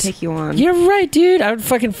horses? take you on. You're right, dude. I would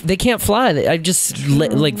fucking. They can't fly. I just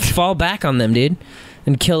like fall back on them, dude,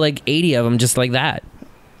 and kill like 80 of them just like that.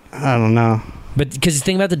 I don't know. But because the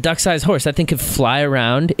thing about the duck-sized horse, that thing could fly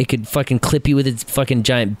around. It could fucking clip you with its fucking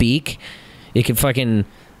giant beak. It could fucking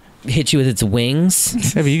hit you with its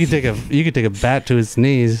wings. Yeah, but you could take a bat to its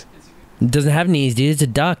knees. It doesn't have knees, dude. It's a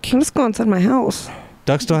duck. I'm just going inside my house.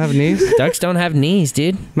 Ducks don't have knees? Ducks don't have knees,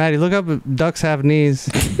 dude. Maddie, look up if ducks have knees.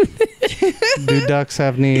 Do ducks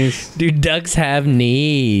have knees? Do ducks have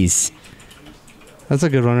knees? That's a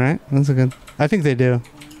good one, right? I think they do.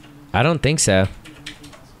 I don't think so.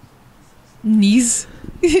 Knees,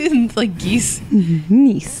 like geese.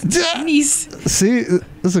 Knees. See, this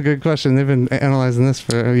is a good question. They've been analyzing this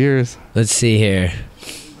for years. Let's see here.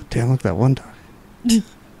 Damn, look at that one duck.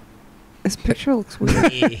 This picture looks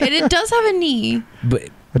weird. It does have a knee. But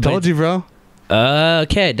I told you, bro.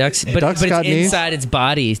 Okay, ducks. But Ducks it's got knees? inside its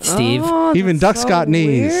body, Steve. Oh, Even that's ducks got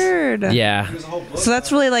knees. Weird. Yeah. So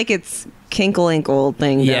that's really like its cankle ankle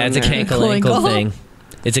thing. Yeah, down it's a there. cankle ankle thing.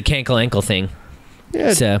 It's a cankle ankle thing.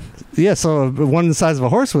 Yeah. So Yeah, so one the size of a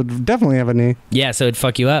horse would definitely have a knee. yeah, so it'd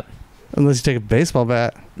fuck you up. Unless you take a baseball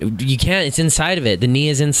bat. You can't. It's inside of it. The knee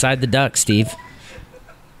is inside the duck, Steve.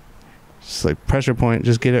 Just like pressure point.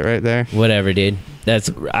 Just get it right there. Whatever, dude. That's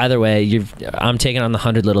either way. I'm taking on the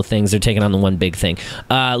 100 little things. They're taking on the one big thing.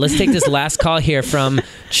 Let's take this last call here from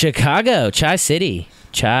Chicago, Chai City,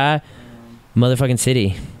 Chai, motherfucking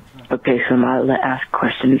city. Okay, so my last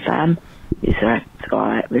question, Sam, is that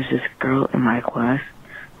there's this girl in my class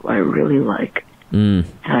who I really like, and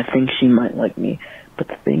I think she might like me. But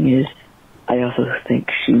the thing is, I also think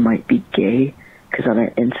she might be gay because on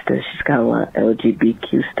her Insta she's got a lot of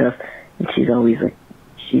LGBTQ stuff, and she's always like,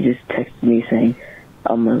 she just texted me saying,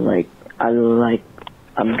 I'm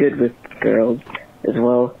good with girls as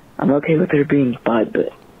well. I'm okay with her being bi, but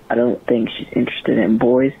I don't think she's interested in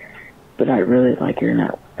boys. But I really like her, and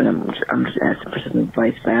I'm just asking for some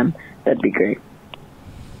advice, fam. That'd be great.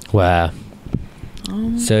 Wow.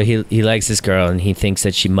 So he likes this girl, and he thinks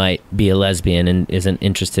that she might be a lesbian and isn't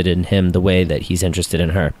interested in him the way that he's interested in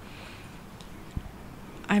her.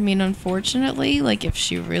 I mean, unfortunately, like if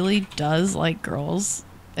she really does like girls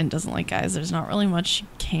and doesn't like guys, there's not really much she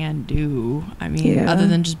can do. I mean, Yeah. other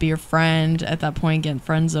than just be her friend at that point, getting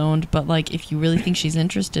friend zoned. But like, if you really think she's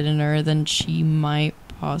interested in her, then she might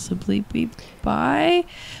possibly be bi.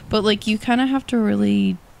 But like, you kind of have to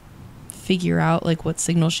really figure out like what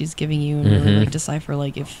signal she's giving you and really like decipher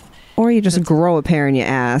like if. Or you just grow a pair and you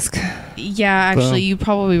ask. Yeah, actually, you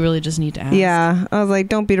probably really just need to ask. Yeah, I was like,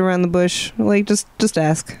 don't beat around the bush. Like, just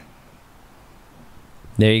ask.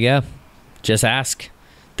 There you go. Just ask.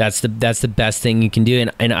 That's the best thing you can do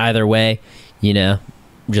in either way. You know,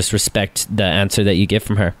 just respect the answer that you get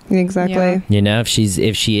from her. Exactly. Yeah. You know, if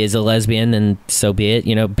she is a lesbian, then so be it.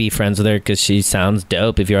 You know, be friends with her because she sounds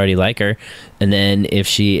dope if you already like her. And then if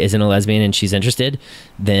she isn't a lesbian and she's interested,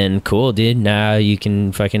 then cool, dude. Now you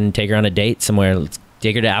can fucking take her on a date somewhere. Let's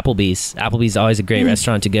take her to Applebee's. Applebee's is always a great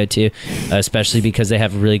restaurant to go to, especially because they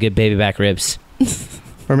have really good baby back ribs.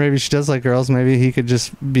 Or maybe she does like girls. Maybe he could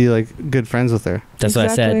just be like good friends with her. That's what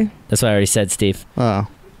I said. That's what I already said, Steve. Oh.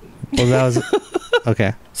 Well, that was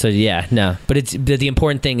okay. So yeah, no, but the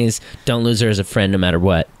important thing is don't lose her as a friend no matter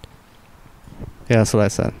what. Yeah, that's what I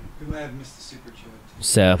said. We might have missed the super chat.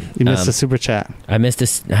 So You missed the super chat. I missed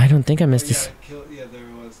this. I don't think I missed this. Yeah, there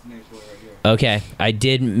was Naples right here. Okay, I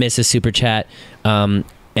did miss a super chat,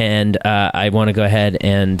 and I want to go ahead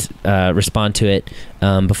and respond to it.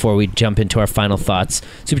 before we jump into our final thoughts.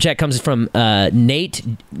 Super chat comes from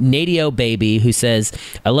Natio Baby, who says,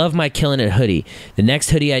 I love my Killin' It hoodie. The next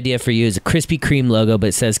hoodie idea for you is a Krispy Kreme logo, but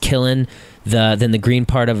it says Killin', then the green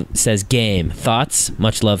part of it says game. Thoughts?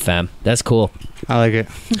 Much love, fam. That's cool. I like it.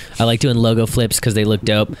 I like doing logo flips because they look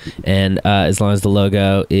dope, and as long as the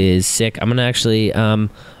logo is sick, I'm gonna actually I'm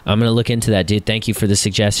gonna look into that, dude. Thank you for the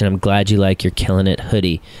suggestion. I'm glad you like your Killin' It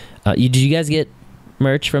hoodie. Did you guys get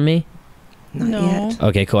merch from me? Not yet.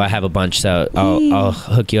 Okay, cool. I have a bunch, so I'll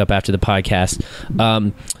hook you up after the podcast.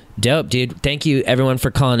 Dope, dude. Thank you, everyone,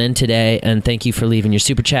 for calling in today, and thank you for leaving your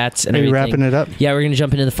super chats and Are you everything. wrapping it up? Yeah, we're gonna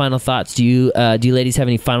jump into the final thoughts. Do you ladies have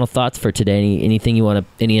any final thoughts for today? Anything you want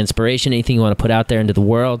to, any inspiration, anything you want to put out there into the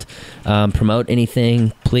world? Promote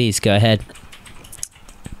anything? Please go ahead.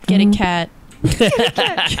 Get a cat.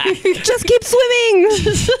 Just keep swimming.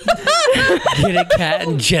 Get a cat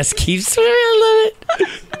and just keep swimming. I love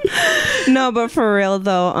it. No, but for real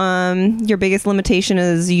though, your biggest limitation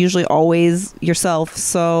is usually always yourself.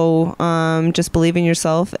 So just believe in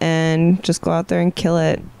yourself and just go out there and kill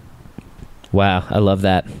it. Wow, I love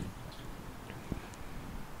that.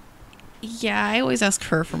 Yeah, I always ask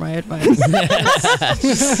her for my advice.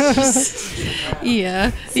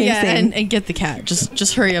 Yeah, Same. and get the cat.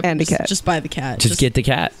 Just hurry up And a cat. Just buy the cat. Just get the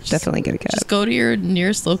cat. Definitely get a cat. Just go to your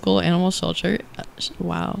nearest local animal shelter.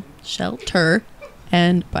 Shelter,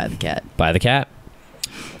 and buy the cat. Buy the cat.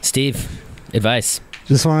 Steve, advice.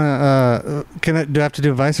 Just want to. Do I have to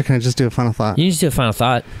do advice or can I just do a final thought? You just do a final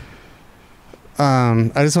thought.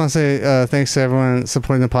 I just want to say thanks to everyone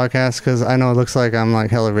supporting the podcast because I know it looks like I'm like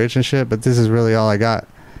hella rich and shit, but this is really all I got.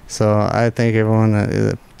 So I thank everyone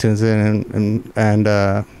that tunes in and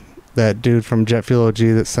that dude from Jet Fuel OG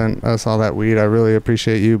that sent us all that weed. I really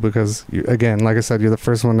appreciate you because you, again, like I said, you're the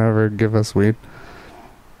first one to ever give us weed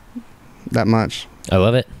that much. I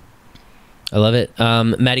love it. I love it.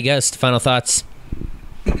 Matty Ghost, final thoughts.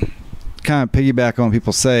 Kind of piggyback on what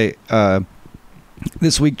people say.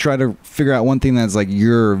 This week, try to figure out one thing that's like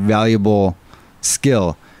your valuable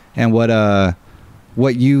skill and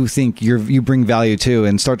what you think you bring value to,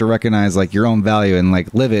 and start to recognize like your own value and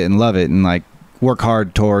like live it and love it and like work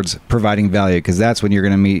hard towards providing value, because that's when you're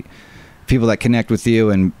going to meet people that connect with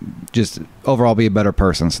you and just overall be a better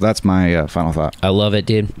person. So that's my final thought. I love it,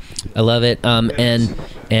 dude. I love it.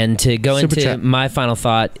 And to go Super into chat. my final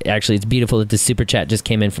thought, actually, it's beautiful that the super chat just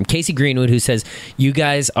came in from Casey Greenwood, who says, "You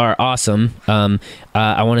guys are awesome."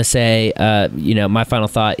 I want to say, my final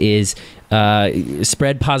thought is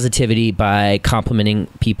spread positivity by complimenting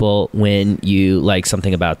people when you like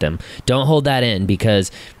something about them. Don't hold that in, because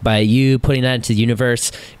by you putting that into the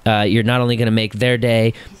universe, you're not only going to make their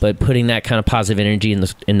day, but putting that kind of positive energy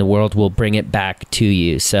in the world will bring it back to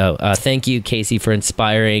you. So thank you, Casey, for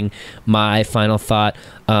inspiring my final thought.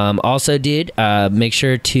 Also, dude, make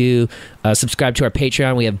sure to subscribe to our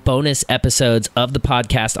Patreon. We have bonus episodes of the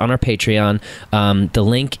podcast on our Patreon. The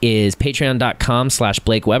link is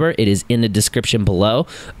patreon.com/Blake Weber. It is in the description below.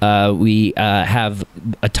 We have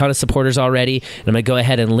a ton of supporters already, and I'm going to go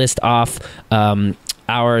ahead and list off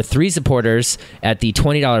our 3 supporters at the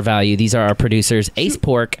 $20 value. These are our producers, Ace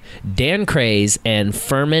Pork, Dan Craze, and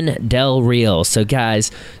Furman Del Real. So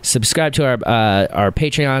guys, subscribe to our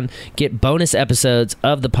Patreon, get bonus episodes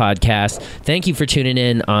of the podcast. Thank you for tuning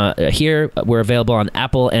in here. We're available on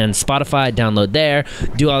Apple and Spotify. Download there,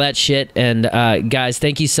 do all that shit. And guys,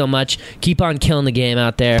 thank you so much. Keep on killing the game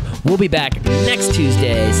out there. We'll be back next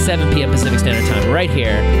Tuesday, 7 p.m. Pacific Standard Time, right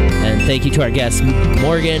here. And thank you to our guests,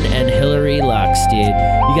 Morgan and Hillary Lux, dude.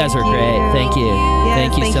 You guys were great. Thank you. Yes,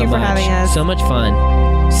 thank you thank so you for much. having us. So much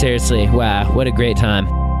fun. Seriously. Wow. What a great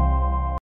time.